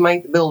going to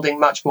make the building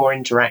much more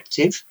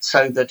interactive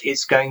so that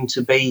it's going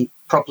to be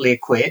properly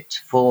equipped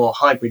for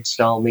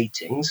hybrid-style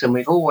meetings. And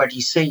we've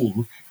already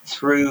seen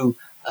through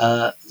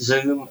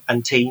Zoom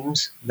and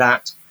Teams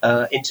that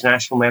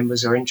international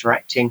members are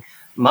interacting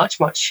much,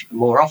 much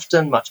more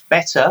often, much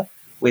better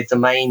with the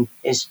main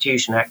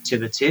institution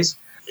activities.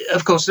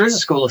 Of course, there is a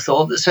school of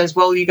thought that says,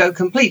 well, you go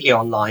completely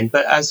online.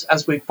 But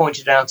as we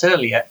pointed out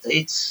earlier,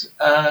 it's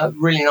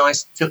really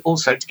nice to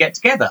get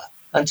together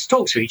and to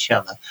talk to each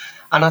other.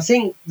 And I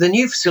think the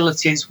new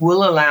facilities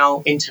will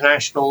allow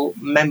international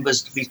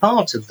members to be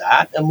part of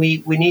that. And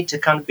we need to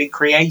kind of be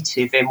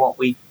creative in what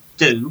we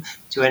do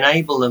to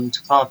enable them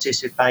to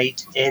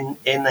participate in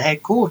the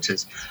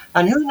headquarters.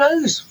 And who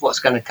knows what's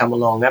going to come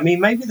along? I mean,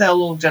 maybe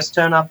they'll all just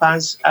turn up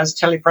as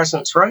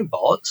telepresence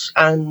robots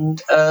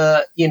and,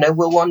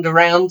 we'll wander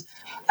around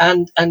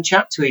and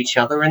chat to each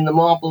other in the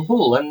Marble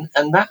Hall. And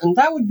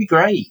that would be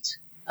great.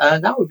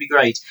 That would be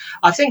great.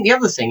 I think the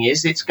other thing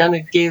is it's going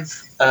to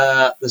give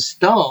the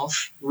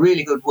staff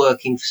really good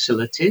working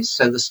facilities.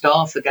 So the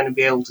staff are going to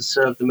be able to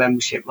serve the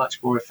membership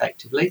much more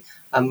effectively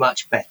and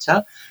much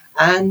better.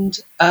 And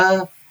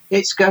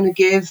it's going to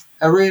give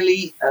a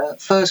really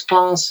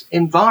first-class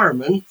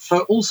environment for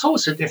all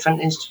sorts of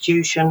different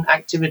institution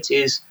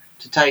activities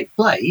to take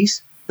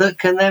place that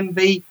can then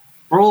be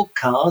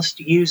broadcast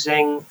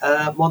using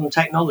modern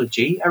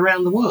technology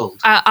around the world.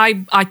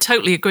 I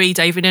totally agree,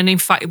 David. And in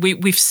fact,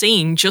 we've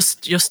seen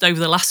just over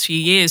the last few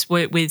years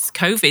with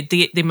COVID,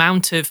 the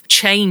amount of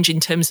change in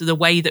terms of the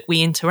way that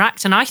we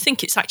interact. And I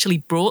think it's actually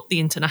brought the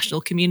international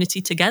community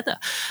together.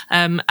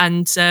 And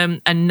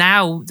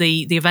now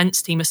the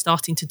events team are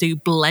starting to do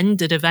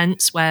blended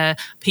events where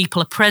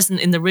people are present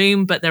in the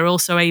room, but they're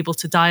also able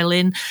to dial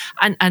in.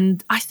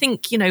 And I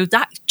think,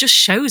 that just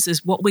shows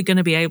us what we're going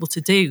to be able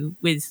to do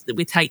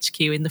with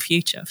HQ in the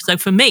future. So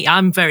for me,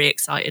 I'm very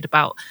excited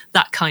about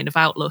that kind of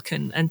outlook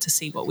and to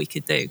see what we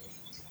could do.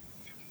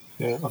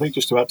 Yeah, I think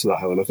just to add to that,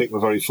 Helen, I think we're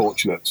very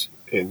fortunate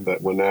in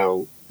that we're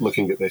now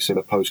looking at this in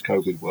a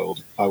post-COVID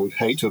world. I would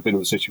hate to have been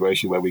in a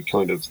situation where we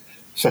kind of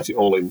set it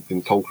all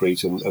in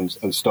concrete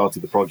and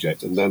started the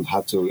project and then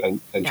had to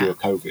endure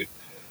COVID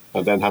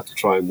and then had to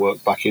try and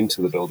work back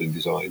into the building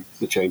design,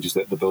 the changes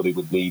that the building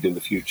would need in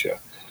the future.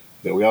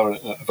 We are in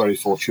a very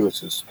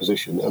fortuitous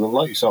position. And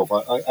like yourself,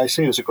 I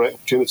see it as a great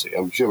opportunity.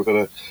 I'm sure we're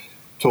going to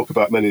talk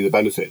about many of the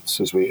benefits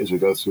as we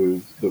go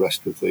through the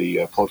rest of the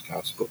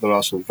podcast. But there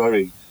are some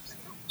very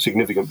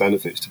significant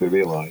benefits to be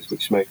realised,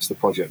 which makes the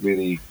project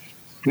really,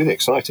 really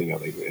exciting, I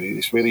think.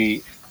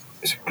 Really.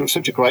 It's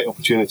such a great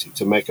opportunity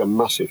to make a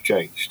massive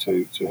change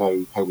to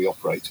how we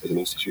operate as an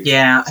institution.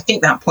 Yeah, I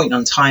think that point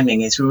on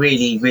timing is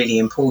really, really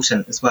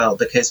important as well,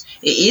 because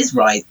it is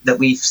right that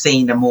we've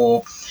seen a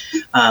more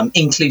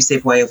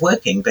inclusive way of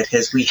working,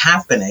 because we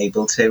have been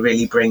able to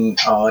really bring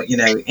our,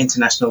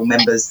 international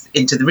members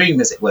into the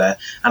room, as it were.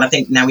 And I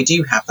think now we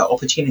do have that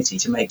opportunity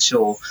to make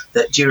sure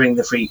that during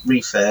the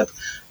refurb,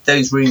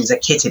 those rooms are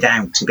kitted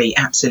out to be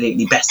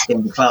absolutely best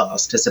in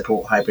class to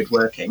support hybrid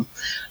working.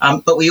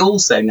 But we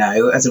also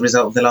know, as a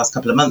result of the last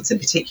couple of months in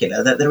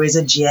particular, that there is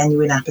a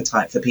genuine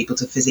appetite for people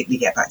to physically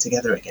get back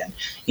together again.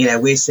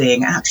 We're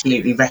seeing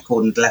absolutely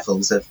record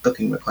levels of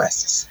booking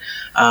requests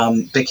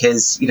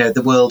because,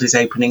 the world is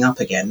opening up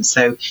again.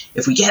 So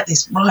if we get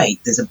this right,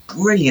 there's a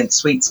brilliant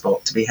sweet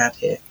spot to be had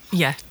here.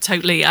 Yeah,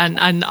 totally. And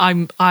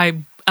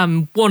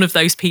I'm one of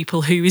those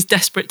people who is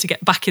desperate to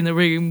get back in the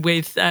room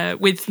with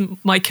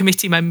my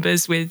committee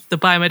members, with the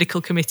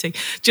biomedical committee,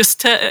 just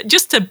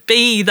to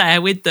be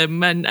there with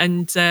them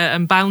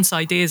and bounce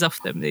ideas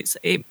off them.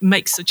 It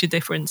makes such a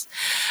difference,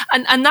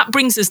 and that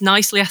brings us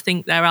nicely, I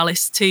think, there,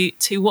 Alice,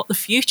 to what the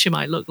future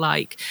might look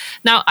like.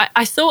 Now,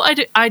 I thought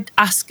I'd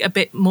ask a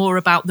bit more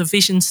about the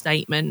vision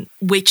statement,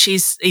 which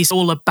is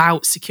all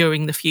about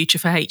securing the future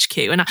for HQ,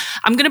 and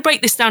I'm going to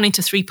break this down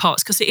into 3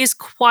 parts because it is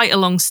quite a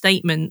long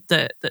statement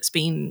that's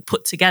been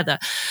put together.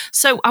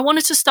 So I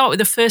wanted to start with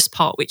the first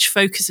part, which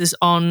focuses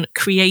on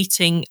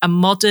creating a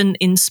modern,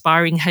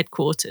 inspiring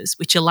headquarters,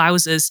 which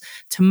allows us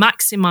to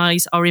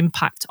maximise our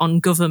impact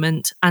on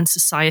government and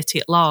society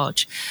at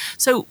large.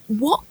 So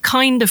what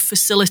kind of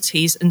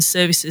facilities and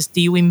services do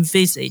you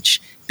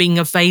envisage being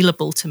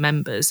available to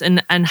members,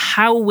 and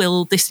how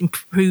will this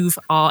improve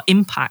our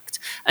impact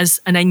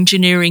as an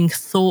engineering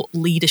thought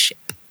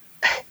leadership?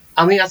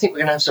 I mean, I think we're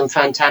going to have some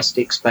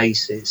fantastic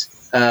spaces.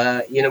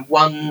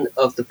 One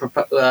of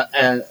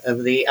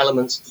the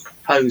elements of the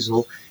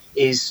proposal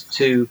is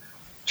to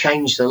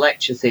change the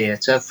lecture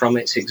theatre from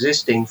its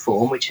existing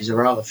form, which is a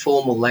rather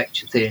formal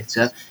lecture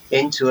theatre,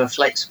 into a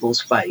flexible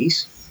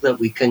space that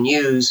we can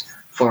use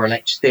for a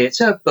lecture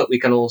theatre, but we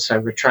can also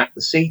retract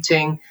the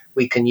seating.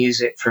 We can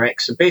use it for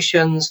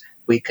exhibitions.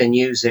 We can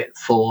use it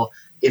for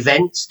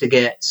events to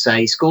get,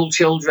 say, school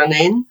children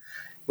in.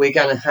 We're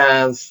going to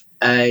have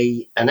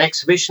an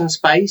exhibition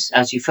space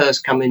as you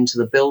first come into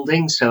the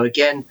building. So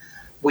again,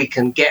 we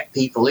can get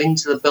people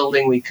into the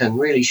building. We can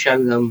really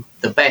show them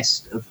the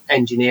best of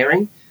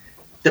engineering.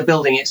 The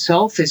building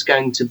itself is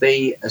going to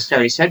be, as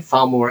Terry said,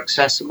 far more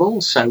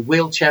accessible, so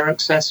wheelchair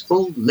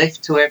accessible,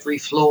 lift to every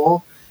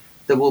floor.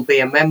 There will be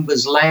a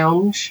members'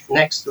 lounge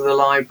next to the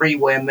library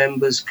where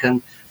members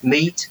can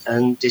meet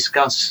and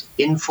discuss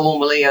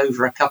informally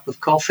over a cup of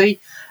coffee.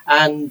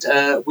 And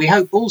we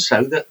hope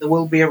also that there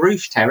will be a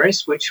roof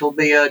terrace, which will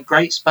be a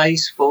great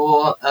space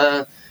for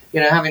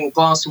having a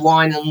glass of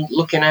wine and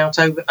looking out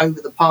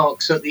over the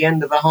parks at the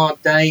end of a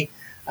hard day,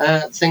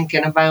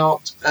 thinking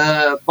about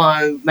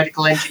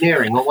biomedical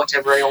engineering or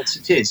whatever else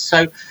it is.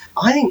 So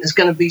I think there's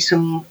going to be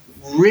some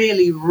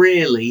really,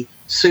 really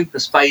super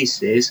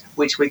spaces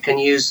which we can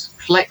use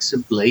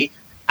flexibly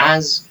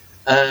as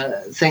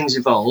things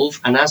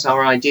evolve and as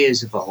our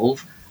ideas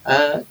evolve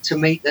to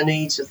meet the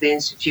needs of the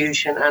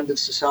institution and of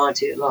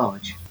society at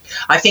large.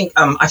 I think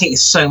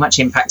there's so much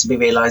impact to be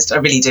realised. I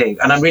really do.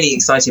 And I'm really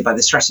excited by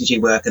the strategy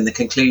work and the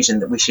conclusion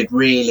that we should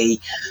really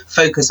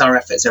focus our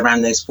efforts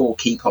around those 4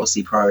 key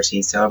policy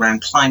priorities. So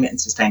around climate and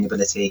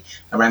sustainability,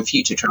 around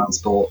future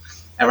transport,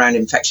 around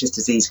infectious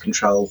disease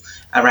control,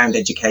 around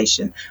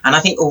education. And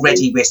I think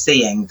already we're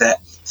seeing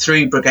that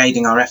through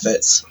brigading our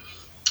efforts,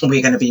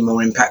 we're going to be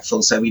more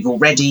impactful. So we've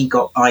already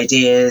got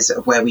ideas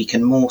of where we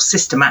can more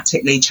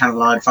systematically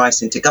channel our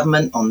advice into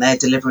government on their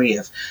delivery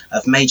of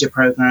major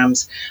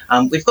programmes.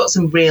 We've got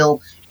some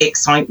real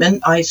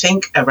excitement, I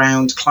think,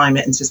 around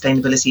climate and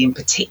sustainability in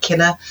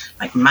particular,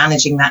 like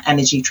managing that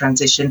energy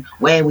transition.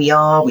 Where we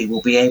are, we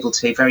will be able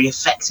to very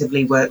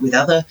effectively work with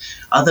other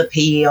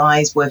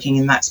PEIs working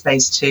in that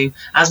space too,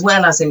 as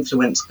well as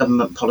influence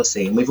government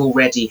policy. And we've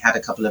already had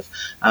a couple of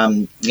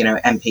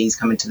MPs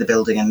come into the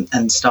building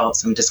and start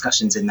some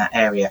discussions in that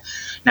area.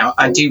 Now,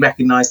 I do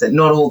recognise that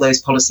not all those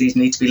policies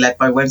need to be led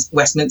by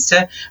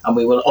Westminster, and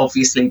we will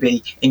obviously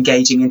be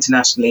engaging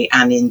internationally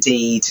and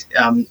indeed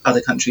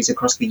other countries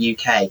across the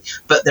UK.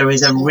 But there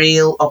is a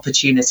real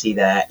opportunity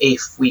there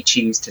if we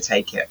choose to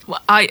take it.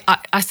 Well, I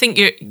think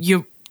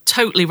you're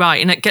totally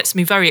right, and it gets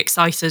me very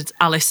excited,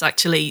 Alice,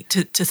 actually,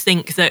 to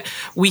think that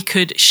we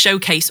could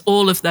showcase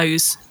all of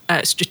those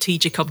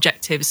strategic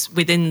objectives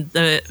within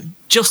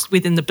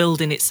the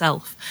building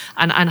itself,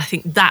 and I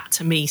think that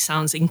to me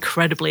sounds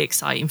incredibly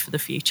exciting for the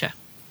future.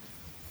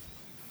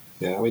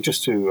 Yeah, I mean,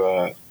 just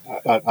to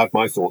add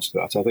my thoughts to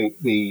that, I think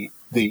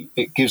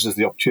it gives us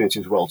the opportunity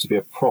as well to be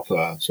a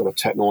proper sort of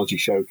technology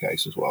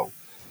showcase as well.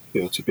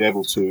 To be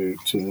able to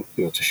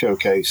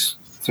showcase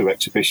through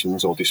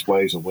exhibitions or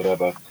displays or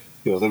whatever,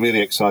 the really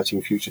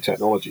exciting future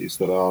technologies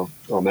that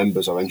our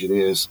members, our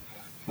engineers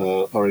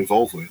are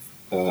involved with,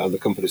 and the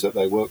companies that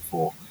they work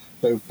for.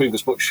 They bring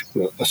us much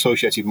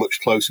associated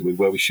much closer with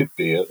where we should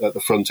be at the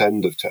front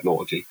end of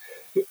technology.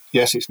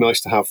 Yes, it's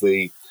nice to have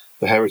the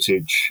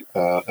heritage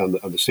and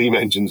the steam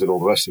engines and all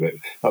the rest of it.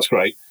 That's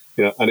great.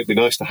 And it'd be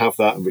nice to have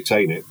that and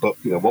retain it. But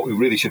what we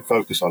really should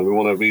focus on, and we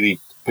want to really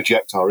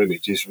project our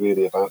image, is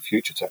really about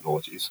future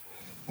technologies.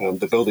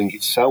 The building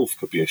itself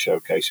could be a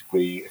showcase if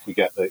we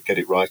get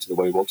it right in the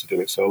way we want to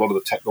do it. So a lot of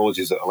the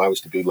technologies that allow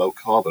us to be low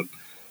carbon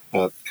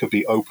could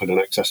be open and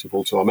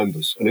accessible to our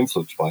members and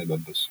influenced by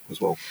members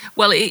as well.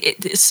 Well,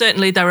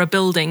 certainly there are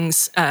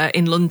buildings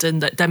in London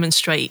that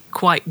demonstrate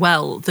quite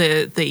well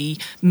the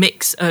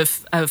mix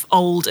of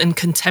old and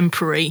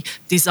contemporary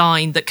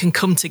design that can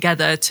come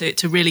together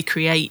to really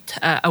create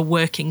a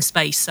working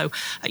space. So,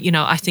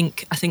 I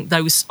think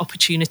those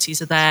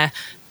opportunities are there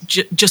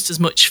just as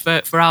much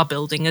for our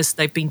building as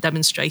they've been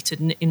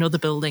demonstrated in other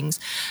buildings.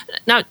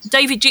 Now,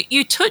 David,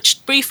 you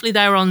touched briefly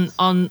there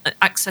on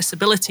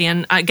accessibility,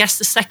 and I guess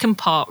the second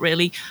part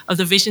really of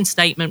the vision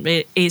statement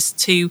is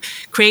to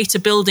create a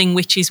building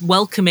which is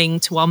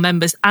welcoming to our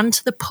members and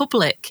to the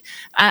public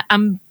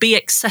and be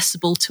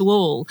accessible to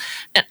all.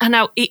 And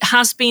now it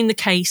has been the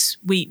case,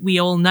 we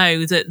all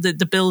know, that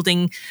the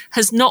building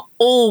has not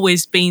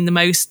always been the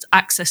most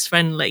access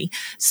friendly.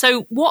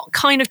 So what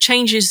kind of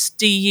changes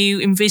do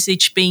you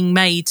envisage being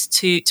made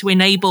to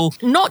enable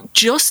not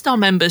just our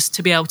members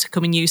to be able to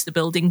come and use the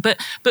building,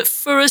 but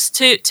for us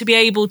to be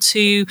able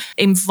to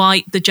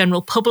invite the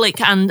general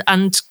public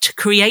and to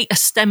create a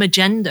STEM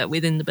agenda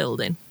within the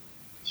building?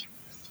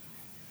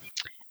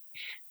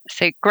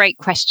 So, great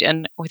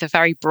question with a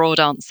very broad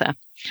answer.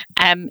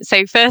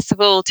 So first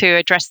of all, to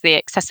address the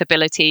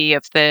accessibility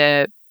of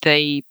the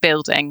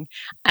building,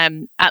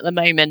 at the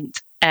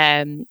moment,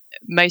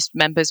 most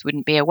members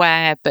wouldn't be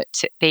aware,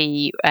 but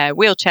the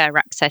wheelchair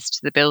access to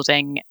the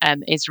building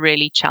is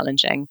really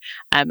challenging,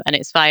 and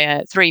it's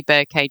via 3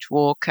 Birdcage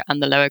Walk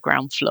and the lower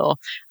ground floor,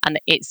 and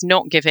it's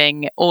not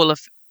giving all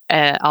of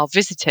our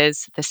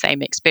visitors the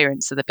same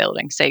experience of the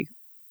building. So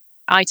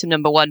item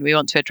number 1, we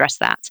want to address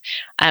that,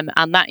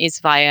 and that is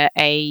via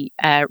a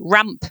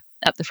ramp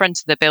at the front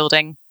of the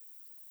building,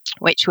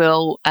 which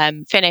will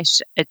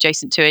finish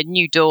adjacent to a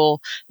new door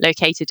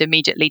located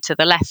immediately to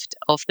the left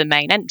of the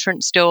main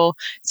entrance door,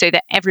 so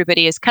that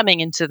everybody is coming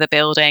into the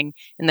building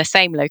in the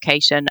same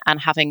location and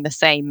having the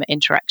same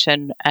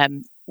interaction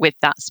with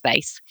that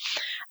space.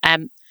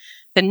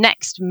 The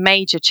next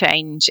major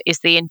change is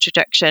the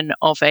introduction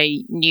of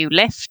a new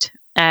lift,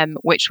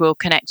 which will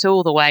connect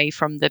all the way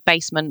from the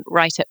basement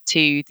right up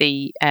to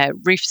the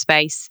roof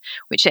space,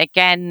 which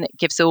again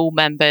gives all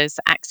members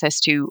access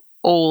to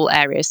all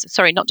areas.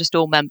 Sorry, not just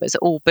all members,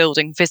 all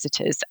building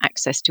visitors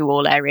access to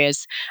all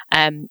areas.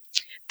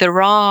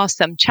 There are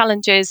some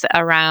challenges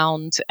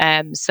around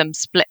some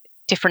split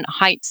different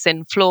heights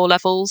in floor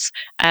levels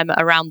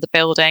around the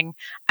building,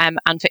 and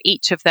for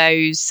each of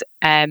those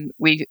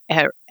we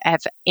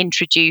have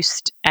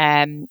introduced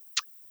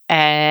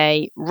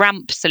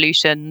ramp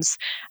solutions,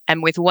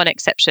 and with one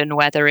exception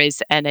where there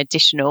is an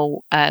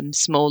additional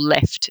small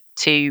lift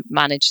to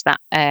manage that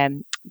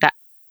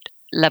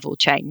level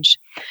change.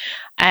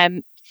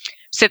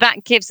 So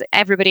that gives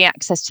everybody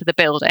access to the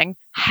building.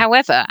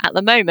 However, at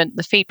the moment,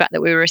 the feedback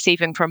that we're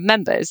receiving from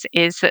members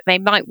is that they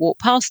might walk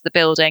past the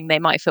building, they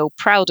might feel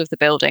proud of the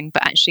building,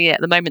 but actually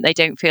at the moment they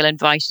don't feel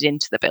invited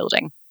into the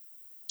building.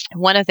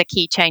 One of the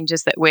key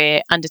changes that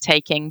we're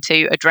undertaking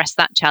to address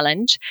that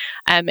challenge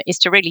is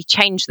to really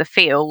change the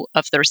feel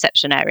of the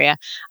reception area.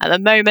 At the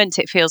moment,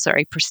 it feels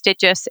very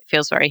prestigious, it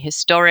feels very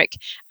historic,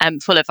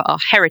 full of our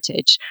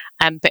heritage,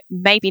 but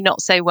maybe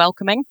not so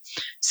welcoming.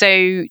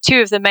 So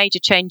 2 of the major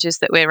changes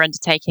that we're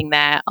undertaking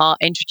there are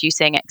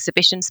introducing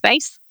exhibition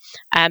space.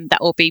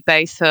 That will be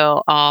both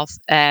for our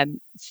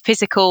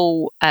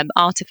physical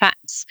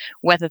artifacts,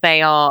 whether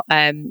they are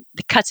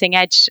the cutting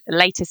edge,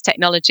 latest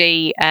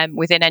technology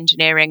within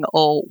engineering,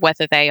 or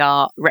whether they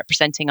are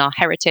representing our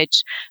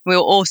heritage.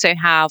 We'll also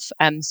have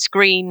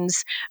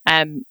screens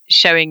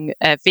showing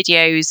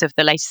videos of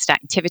the latest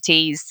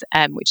activities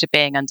which are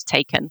being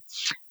undertaken.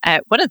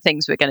 One of the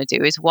things we're going to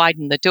do is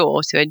widen the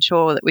door to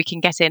ensure that we can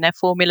get in a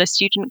Formula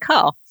student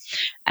car.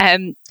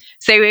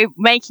 So we're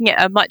making it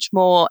a much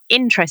more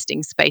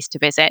interesting space to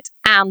visit,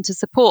 and to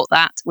support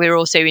that, we're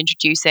also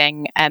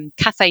introducing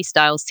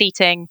cafe-style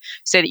seating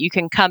so that you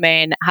can come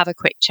in, have a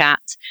quick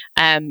chat,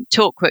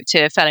 talk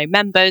to fellow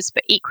members,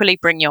 but equally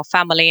bring your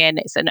family in.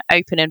 It's an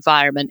open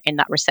environment in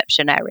that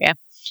reception area.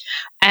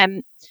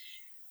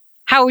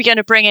 How are we going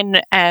to bring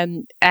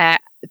in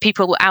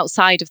people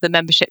outside of the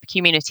membership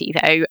community,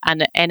 though,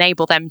 and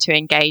enable them to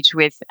engage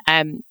with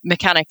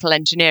mechanical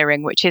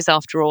engineering, which is,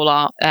 after all,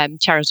 our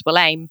charitable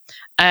aim?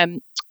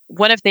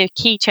 One of the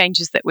key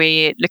changes that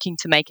we're looking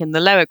to make in the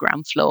lower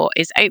ground floor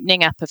is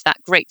opening up of that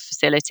great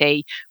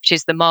facility, which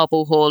is the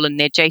Marble Hall and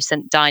the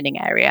adjacent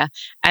dining area,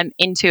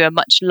 into a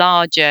much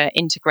larger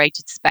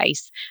integrated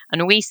space.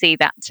 And we see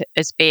that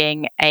as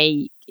being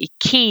a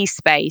key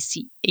space,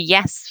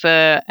 yes,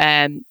 for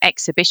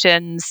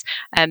exhibitions,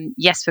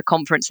 yes, for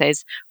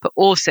conferences, but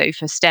also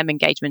for STEM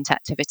engagement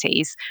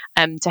activities,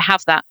 to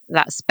have that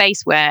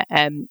space where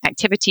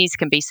activities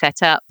can be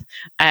set up,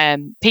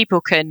 people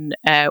can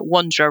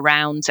wander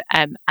around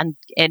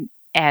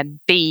and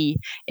be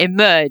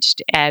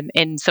immersed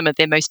in some of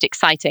the most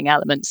exciting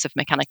elements of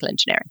mechanical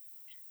engineering.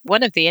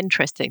 One of the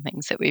interesting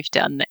things that we've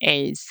done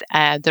is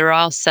there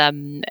are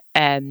some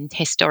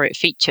historic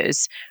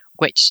features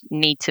which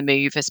need to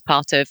move as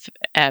part of,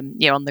 on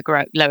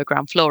the lower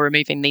ground floor,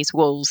 removing these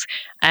walls.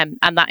 And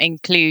that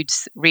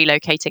includes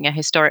relocating a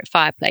historic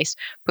fireplace.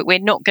 But we're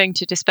not going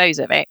to dispose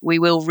of it. We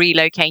will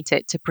relocate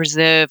it to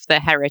preserve the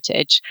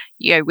heritage.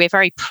 We're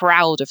very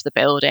proud of the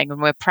building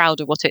and we're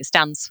proud of what it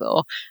stands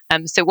for.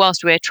 So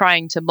whilst we're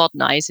trying to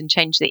modernise and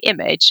change the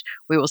image,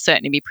 we will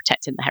certainly be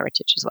protecting the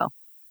heritage as well.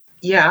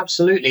 Yeah,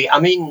 absolutely. I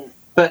mean,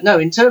 but no,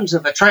 in terms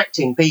of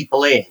attracting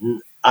people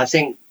in, I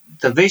think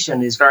the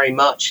vision is very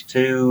much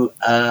to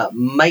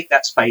make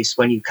that space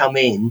when you come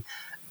in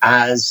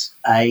as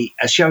a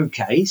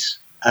showcase,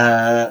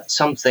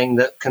 something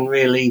that can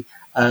really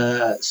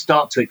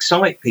start to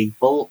excite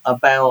people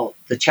about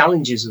the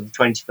challenges of the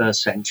 21st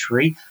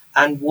century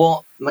and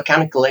what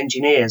mechanical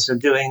engineers are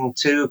doing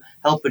to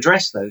help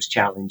address those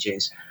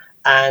challenges.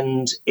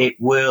 And it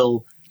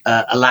will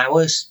allow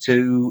us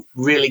to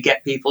really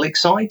get people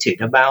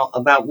excited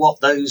about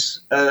what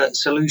those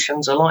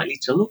solutions are likely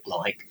to look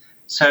like.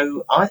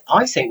 So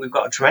I think we've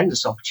got a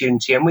tremendous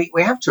opportunity, and we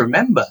have to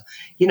remember,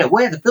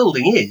 where the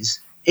building is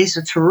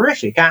a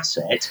terrific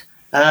asset.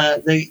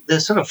 The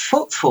sort of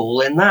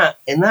footfall in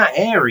that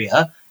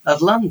area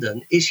of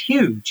London is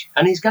huge,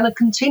 and is going to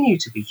continue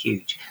to be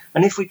huge.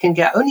 And if we can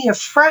get only a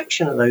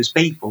fraction of those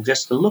people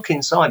just to look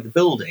inside the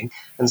building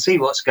and see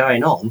what's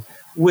going on,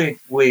 we've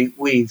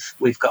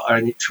got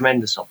a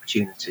tremendous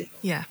opportunity.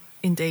 Yeah,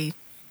 indeed.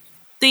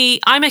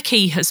 The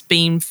IMechE has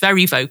been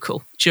very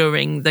vocal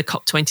during the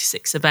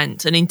COP26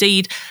 event, and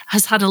indeed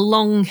has had a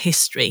long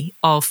history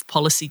of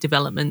policy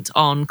development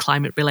on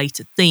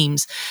climate-related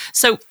themes.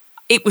 So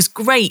it was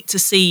great to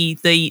see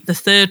the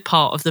third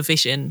part of the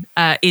vision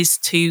is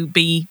to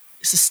be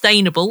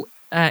sustainable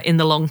in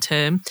the long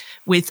term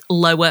with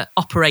lower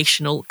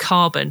operational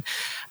carbon.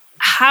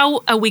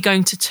 How are we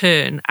going to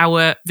turn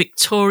our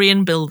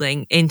Victorian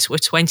building into a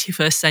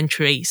 21st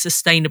century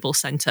sustainable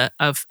centre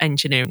of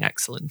engineering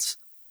excellence?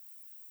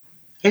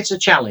 It's a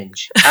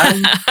challenge, but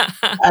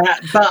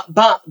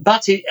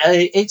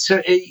it's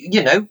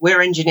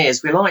we're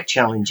engineers. We like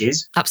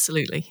challenges.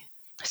 Absolutely.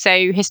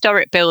 So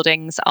historic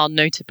buildings are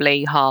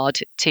notably hard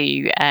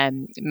to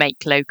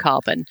make low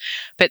carbon.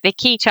 But the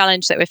key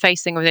challenge that we're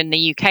facing within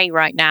the UK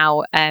right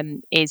now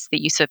is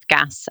the use of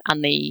gas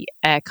and the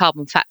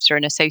carbon factor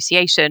in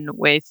association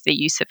with the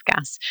use of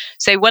gas.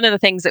 So one of the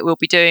things that we'll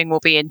be doing will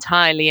be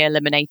entirely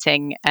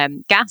eliminating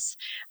gas.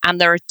 And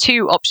there are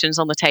two options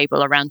on the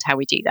table around how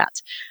we do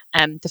that.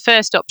 The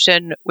first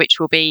option, which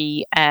will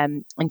be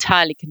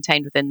entirely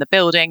contained within the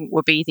building,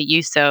 will be the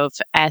use of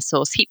air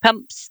source heat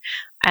pumps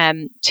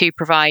to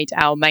provide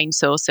our main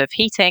source of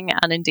heating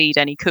and indeed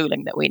any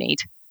cooling that we need.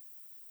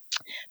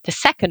 The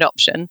second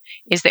option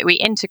is that we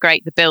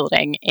integrate the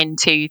building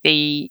into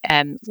the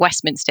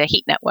Westminster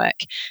heat network.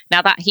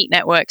 Now, that heat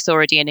network's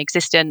already in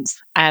existence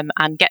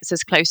and gets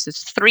as close as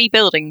 3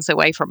 buildings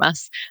away from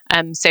us.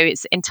 So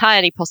it's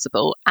entirely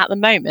possible. At the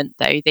moment,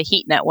 though, the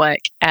heat network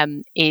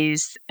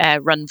is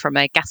run from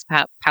a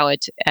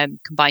gas-powered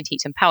combined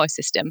heat and power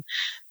system.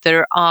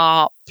 There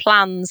are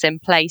plans in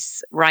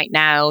place right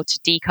now to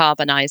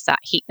decarbonise that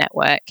heat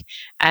network,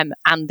 and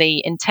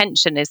the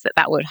intention is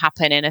that would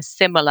happen in a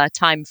similar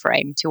time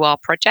frame to our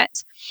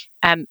project.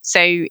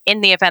 So in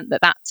the event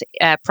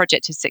that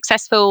project is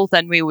successful,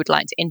 then we would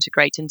like to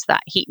integrate into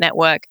that heat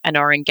network and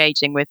are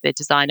engaging with the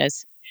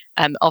designers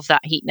of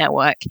that heat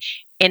network.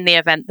 In the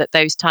event that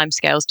those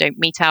timescales don't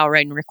meet our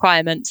own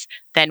requirements,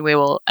 then we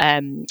will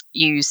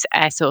use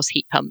air source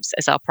heat pumps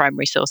as our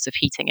primary source of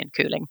heating and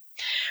cooling.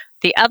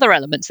 The other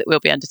elements that we'll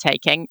be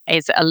undertaking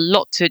is a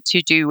lot to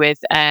do with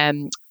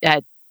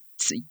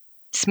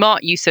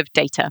smart use of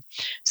data.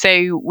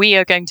 So we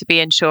are going to be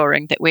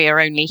ensuring that we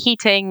are only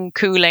heating,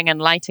 cooling and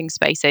lighting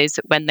spaces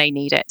when they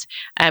need it.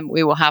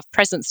 We will have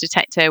presence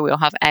detector, we'll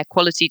have air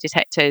quality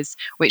detectors,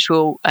 which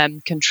will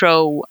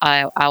control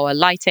our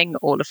lighting,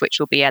 all of which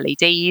will be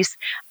LEDs,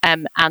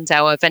 and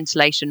our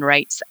ventilation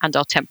rates and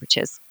our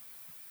temperatures.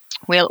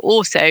 We'll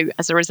also,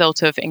 as a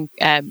result of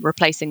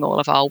replacing all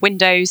of our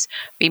windows,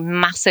 be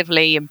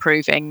massively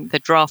improving the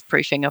draft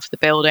proofing of the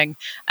building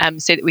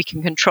so that we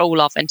can control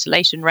our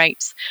ventilation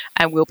rates,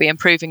 and we'll be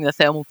improving the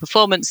thermal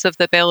performance of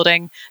the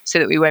building so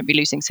that we won't be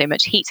losing so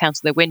much heat out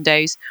of the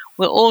windows.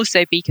 We'll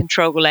also be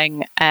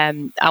controlling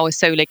our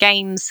solar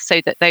gains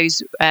so that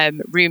those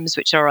rooms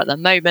which are at the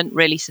moment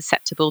really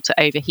susceptible to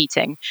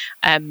overheating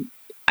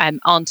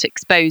aren't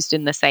exposed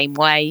in the same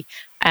way.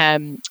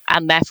 And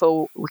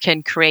therefore we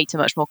can create a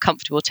much more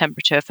comfortable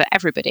temperature for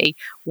everybody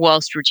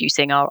whilst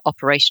reducing our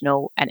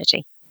operational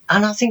energy.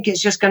 And I think it's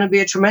just going to be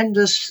a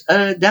tremendous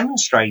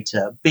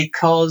demonstrator,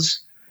 because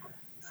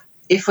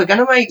if we're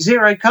going to make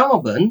zero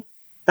carbon,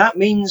 that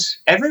means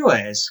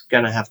everywhere's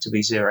going to have to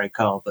be zero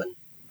carbon.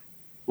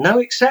 No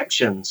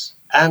exceptions.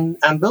 And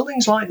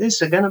buildings like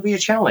this are going to be a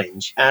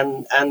challenge.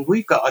 And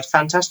we've got a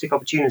fantastic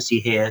opportunity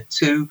here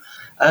to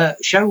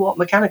show what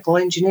mechanical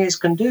engineers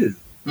can do.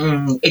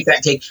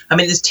 Exactly. I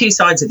mean, there's two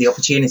sides of the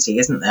opportunity,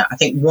 isn't there? I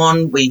think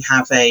one, we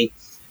have a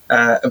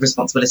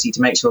responsibility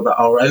to make sure that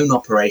our own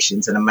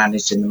operations are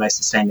managed in the most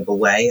sustainable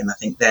way, and I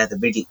think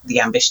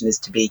the ambition is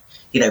to be,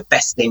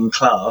 best in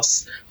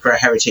class for a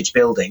heritage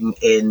building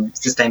in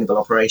sustainable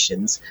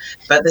operations.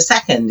 But the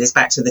second is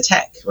back to the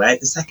tech, right?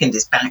 The second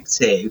is back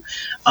to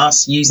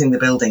us using the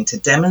building to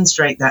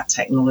demonstrate that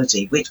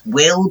technology, which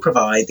will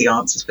provide the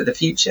answers for the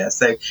future.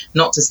 So,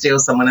 not to steal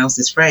someone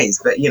else's phrase,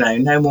 but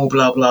no more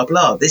blah blah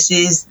blah. This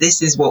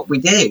is what we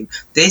do.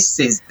 This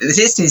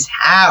is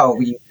how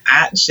we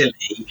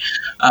actually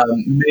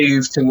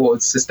move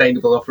towards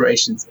sustainable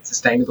operations and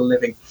sustainable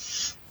living.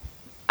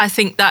 I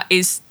think that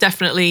is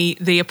definitely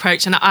the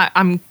approach, and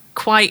I'm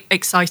quite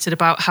excited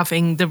about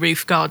having the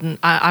roof garden.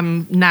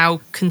 I'm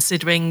now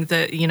considering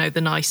the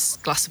nice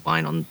glass of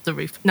wine on the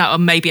roof. No,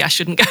 maybe I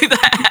shouldn't go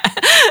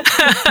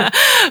there.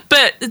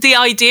 But the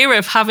idea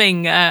of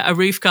having a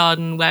roof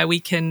garden where we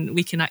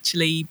can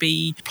actually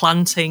be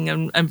planting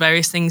and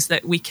various things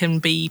that we can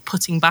be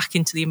putting back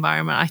into the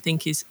environment, I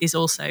think is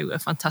also a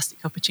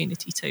fantastic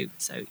opportunity too.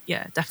 So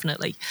yeah,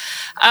 definitely.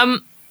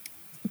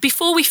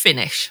 Before we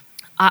finish,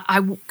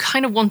 I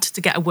kind of wanted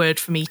to get a word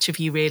from each of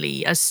you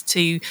really as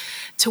to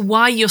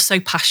why you're so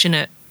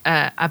passionate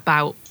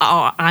about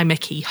our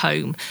iMechie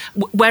home.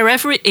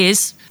 Wherever it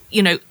is,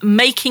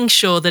 making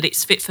sure that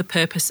it's fit for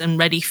purpose and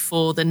ready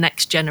for the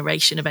next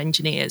generation of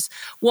engineers.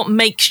 What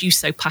makes you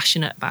so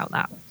passionate about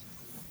that?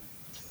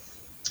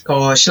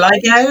 Oh, shall I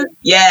go?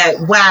 Yeah,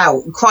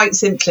 wow. Quite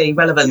simply,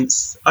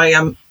 relevance. I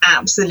am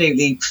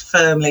absolutely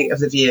firmly of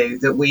the view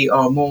that we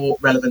are more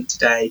relevant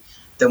today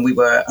than we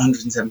were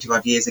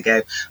 175 years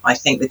ago. I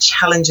think the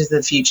challenges of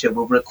the future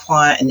will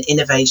require an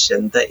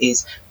innovation that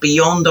is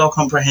beyond our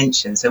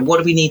comprehension. So what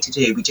do we need to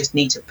do? We just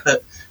need to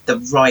put the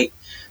right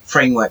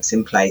frameworks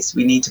in place.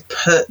 We need to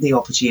put the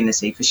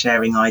opportunity for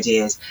sharing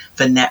ideas,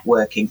 for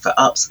networking, for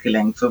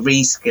upskilling, for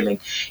reskilling,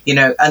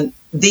 and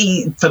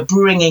for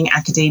bringing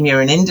academia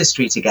and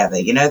industry together,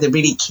 the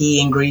really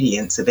key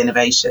ingredients of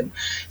innovation.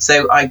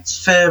 So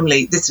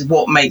this is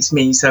what makes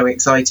me so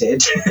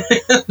excited.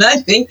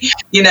 I think,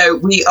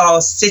 we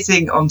are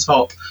sitting on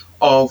top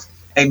of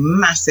a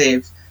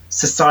massive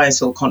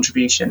societal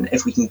contribution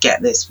if we can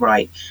get this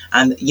right.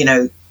 And,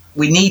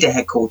 We need a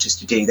headquarters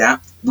to do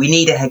that. We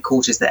need a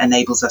headquarters that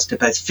enables us to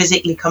both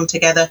physically come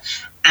together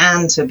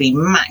and to be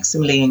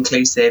maximally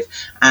inclusive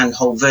and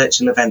hold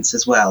virtual events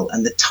as well.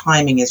 And the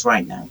timing is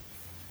right now.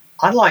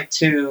 I'd like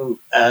to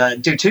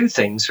do two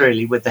things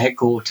really with the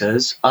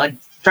headquarters. I'd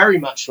very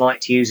much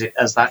like to use it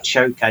as that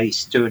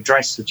showcase to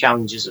address the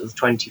challenges of the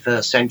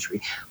 21st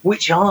century,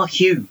 which are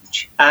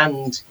huge.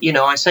 And, you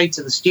know, I say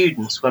to the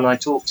students when I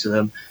talk to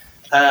them,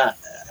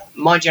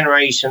 my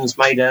generation's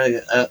made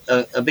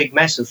a big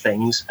mess of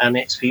things, and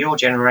it's for your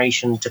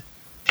generation to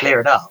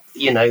clear it up,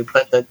 you know,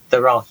 but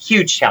there are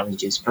huge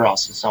challenges for our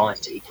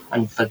society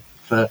and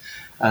for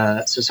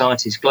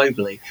societies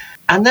globally.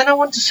 And then I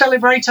want to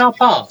celebrate our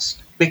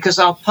past, because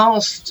our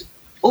past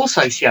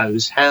also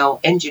shows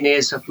how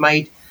engineers have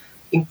made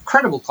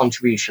incredible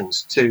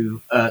contributions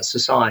to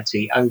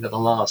society over the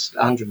last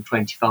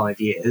 125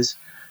 years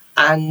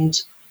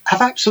and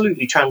have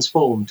absolutely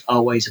transformed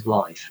our ways of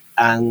life.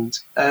 And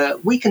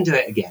we can do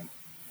it again.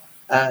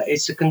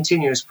 It's a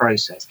continuous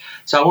process.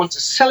 So I want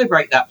to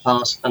celebrate that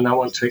past, and I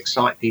want to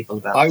excite people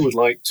about it. I would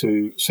like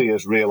to see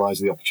us realise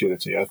the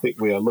opportunity. I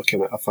think we are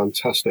looking at a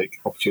fantastic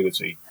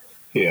opportunity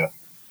here.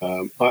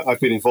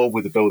 I've been involved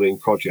with the building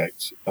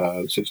project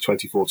since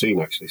 2014,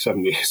 actually,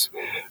 7 years.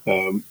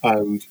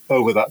 And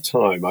over that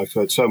time, I've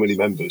heard so many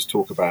members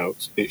talk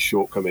about its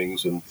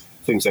shortcomings and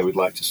things they would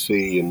like to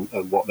see and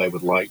what they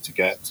would like to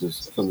get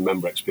from the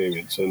member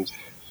experience. And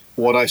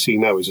what I see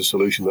now is a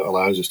solution that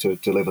allows us to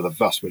deliver the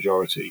vast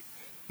majority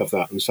of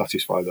that and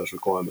satisfy those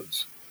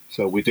requirements.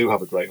 So we do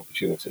have a great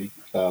opportunity.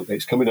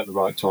 It's coming at the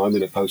right time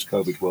in a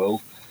post-COVID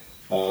world.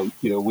 You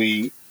know,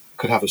 we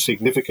could have a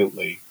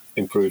significantly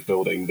improved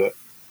building that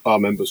our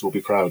members will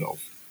be proud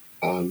of,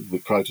 and we're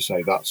proud to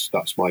say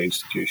that's my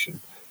institution.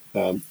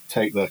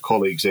 Take their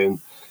colleagues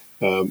in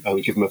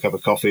and give them a cup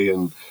of coffee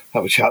and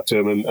have a chat to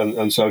them and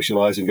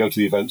socialise and go to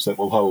the events that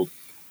we'll hold.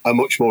 A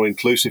much more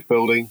inclusive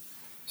building.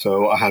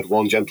 So I had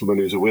one gentleman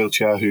who's a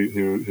wheelchair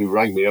who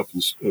rang me up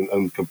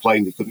and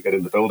complained he couldn't get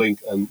in the building,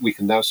 and we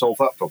can now solve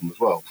that problem as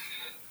well.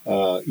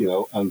 You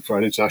know, and for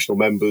our international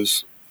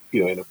members,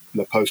 you know, in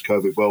a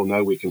post-COVID world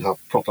now, we can have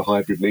proper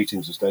hybrid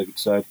meetings, as David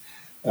said.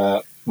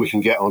 We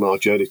can get on our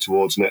journey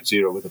towards net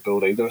zero with the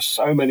building. There are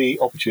so many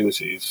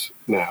opportunities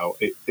now.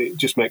 It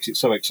just makes it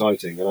so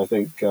exciting. And I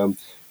think, you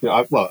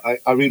know,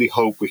 I really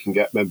hope we can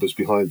get members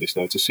behind this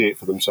now to see it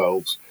for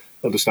themselves,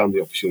 understand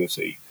the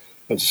opportunity,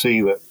 and to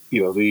see that,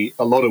 you know,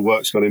 a lot of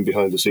work's gone in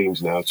behind the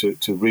scenes now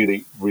to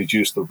really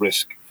reduce the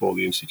risk for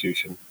the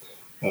institution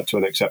to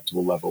an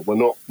acceptable level. We're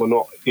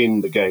not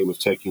in the game of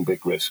taking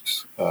big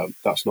risks.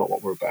 That's not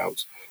what we're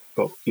about.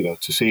 But, you know,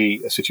 to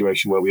see a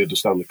situation where we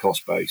understand the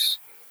cost base,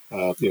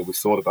 you know, we've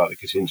thought about the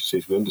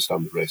contingencies, we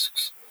understand the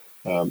risks,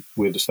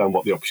 we understand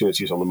what the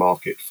opportunity is on the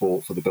market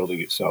for the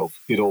building itself.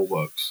 It all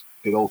works.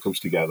 It all comes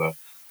together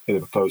in a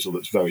proposal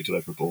that's very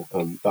deliverable,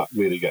 and that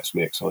really gets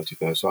me excited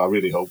now. So I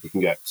really hope we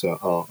can get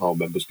our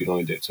members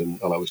behind it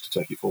and allow us to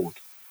take it forward.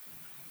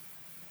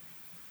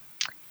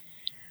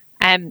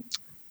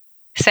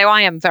 So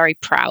I am very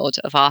proud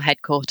of our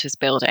headquarters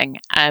building,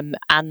 and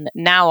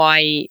now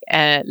I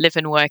live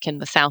and work in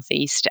the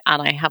southeast,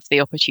 and I have the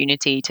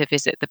opportunity to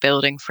visit the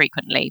building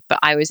frequently. But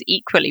I was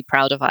equally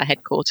proud of our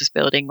headquarters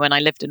building when I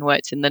lived and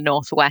worked in the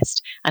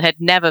northwest and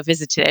had never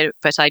visited it,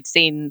 but I'd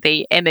seen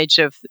the image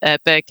of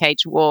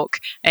Birdcage Walk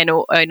in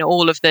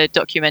all of the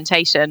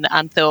documentation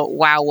and thought,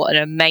 wow, what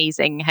an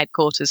amazing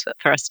headquarters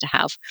for us to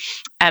have.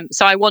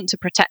 So I want to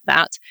protect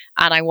that,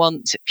 and I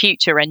want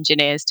future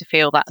engineers to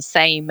feel that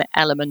same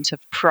element of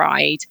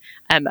pride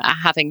at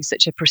having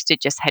such a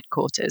prestigious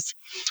headquarters.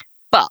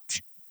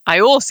 But I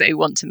also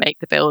want to make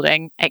the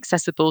building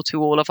accessible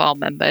to all of our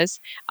members.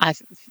 I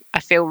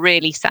feel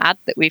really sad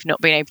that we've not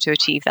been able to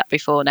achieve that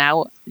before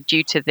now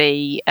due to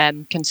the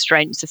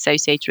constraints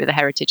associated with a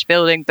heritage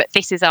building, but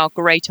this is our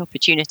great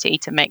opportunity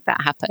to make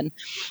that happen.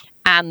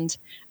 And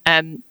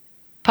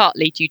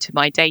partly due to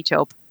my day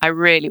job, I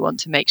really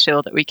want to make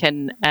sure that we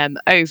can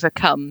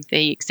overcome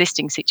the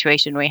existing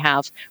situation we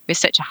have with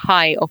such a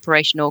high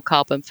operational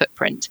carbon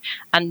footprint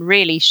and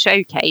really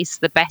showcase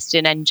the best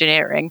in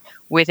engineering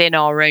within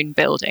our own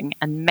building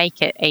and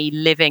make it a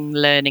living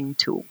learning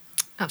tool.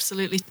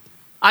 Absolutely.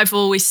 I've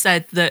always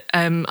said that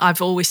I've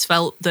always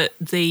felt that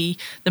the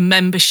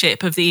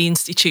membership of the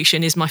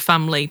institution is my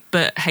family,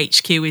 but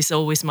HQ is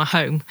always my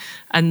home.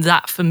 And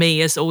that for me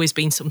has always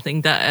been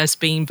something that has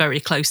been very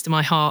close to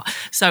my heart.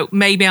 So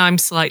maybe I'm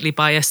slightly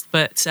biased,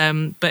 but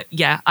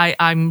yeah,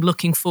 I'm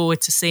looking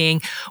forward to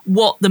seeing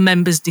what the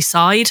members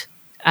decide,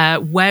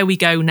 where we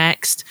go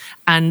next,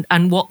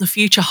 and what the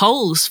future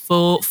holds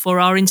for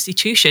our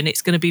institution.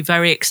 It's going to be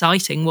very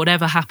exciting,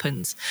 whatever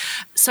happens.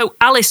 So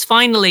Alice,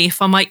 finally,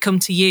 if I might come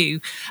to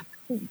you,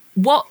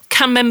 what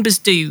can members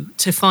do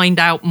to find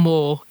out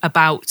more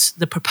about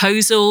the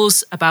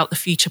proposals, about the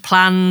future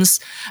plans,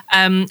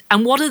 and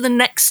what are the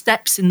next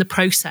steps in the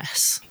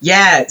process?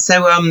 Yeah,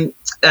 so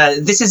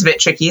this is a bit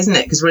tricky, isn't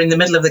it? Because we're in the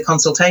middle of the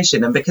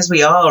consultation, and because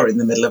we are in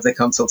the middle of the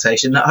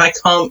consultation, I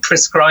can't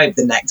prescribe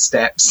the next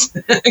steps,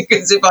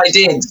 because if I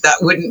did, that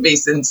wouldn't be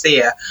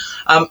sincere.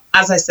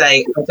 As I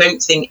say, I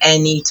don't think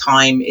any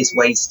time is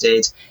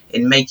wasted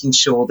in making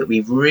sure that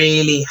we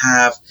really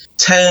have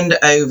turned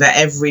over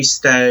every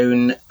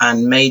stone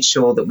and made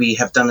sure that we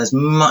have done as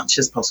much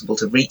as possible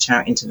to reach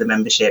out into the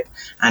membership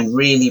and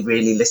really,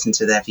 really listen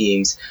to their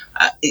views.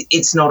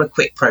 It's not a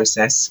quick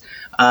process.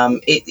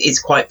 It's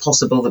quite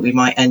possible that we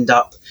might end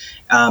up,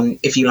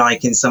 if you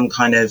like, in some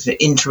kind of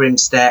interim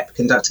step,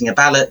 conducting a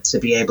ballot to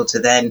be able to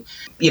then,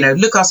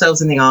 look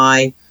ourselves in the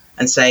eye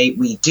and say,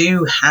 we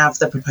do have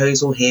the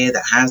proposal here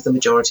that has the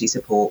majority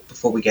support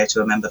before we go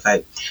to a member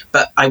vote.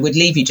 But I would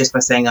leave you just by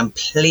saying,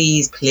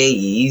 please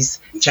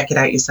check it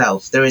out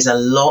yourself. There is a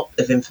lot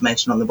of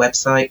information on the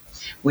website.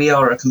 We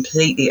are a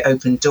completely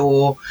open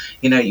door.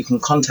 You can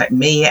contact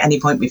me at any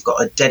point. We've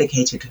got a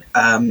dedicated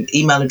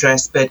email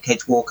address,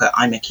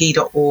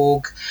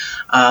 birdcagewalk@imake.org.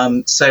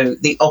 So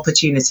the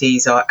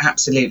opportunities are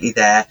absolutely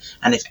there.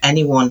 And if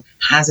anyone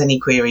has any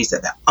queries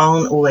that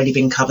aren't already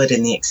been covered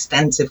in the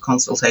extensive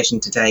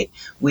consultation to date,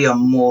 we are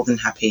more than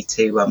happy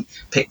to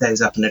pick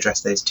those up and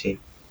address those too.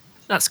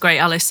 That's great,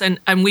 Alice. And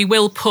we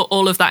will put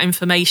all of that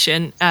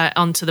information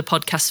onto the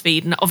podcast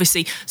feed. And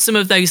obviously, some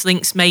of those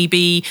links may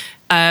be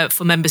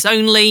for members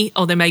only,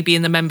 or they may be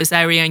in the members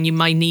area and you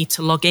might need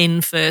to log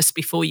in first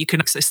before you can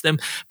access them.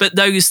 But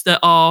those that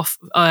are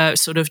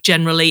sort of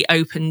generally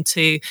open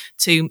to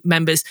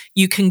members,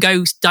 you can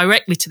go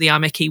directly to the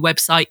IMechE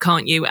website,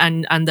 can't you?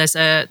 And there's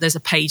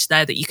a page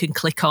there that you can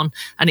click on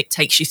and it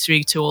takes you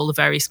through to all the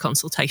various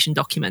consultation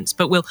documents.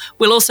 But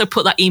we'll also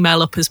put that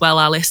email up as well,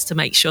 Alice, to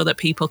make sure that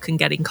people can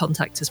get in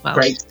contact as well.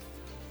 Great.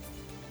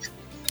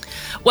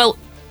 Well,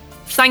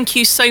 thank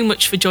you so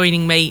much for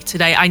joining me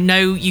today. I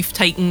know you've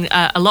taken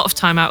a lot of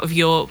time out of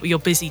your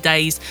busy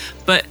days,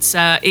 but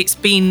it's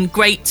been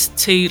great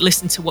to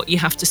listen to what you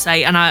have to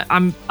say. And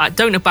I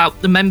don't know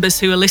about the members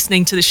who are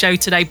listening to the show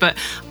today, but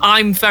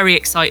I'm very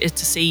excited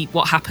to see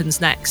what happens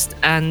next.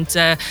 And,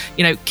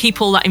 keep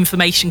all that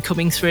information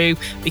coming through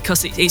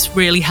because it's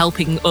really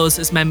helping us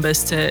as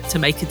members to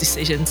make a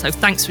decision. So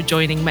thanks for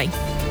joining me.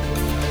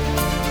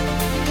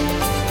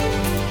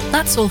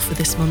 That's all for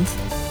this month.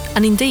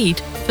 And indeed,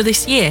 for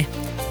this year.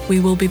 We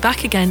will be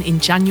back again in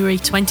January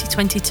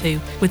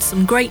 2022 with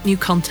some great new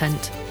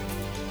content.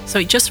 So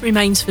it just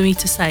remains for me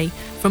to say,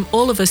 from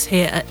all of us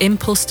here at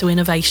Impulse to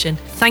Innovation,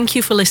 thank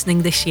you for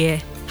listening this year.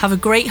 Have a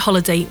great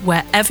holiday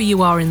wherever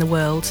you are in the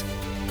world,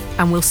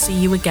 and we'll see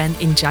you again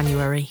in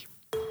January.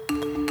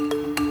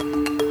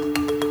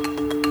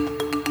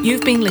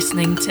 You've been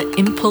listening to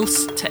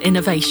Impulse to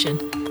Innovation,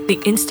 the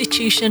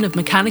Institution of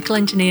Mechanical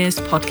Engineers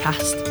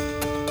podcast.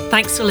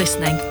 Thanks for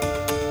listening.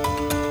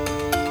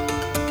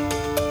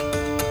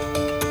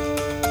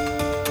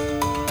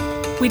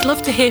 We'd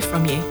love to hear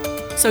from you,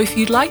 so if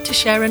you'd like to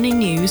share any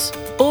news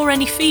or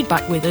any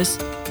feedback with us,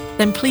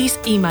 then please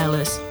email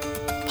us,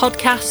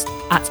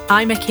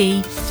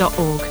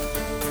 podcast@imechE.org.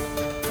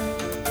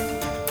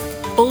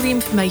 All the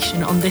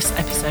information on this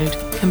episode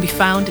can be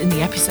found in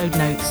the episode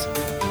notes.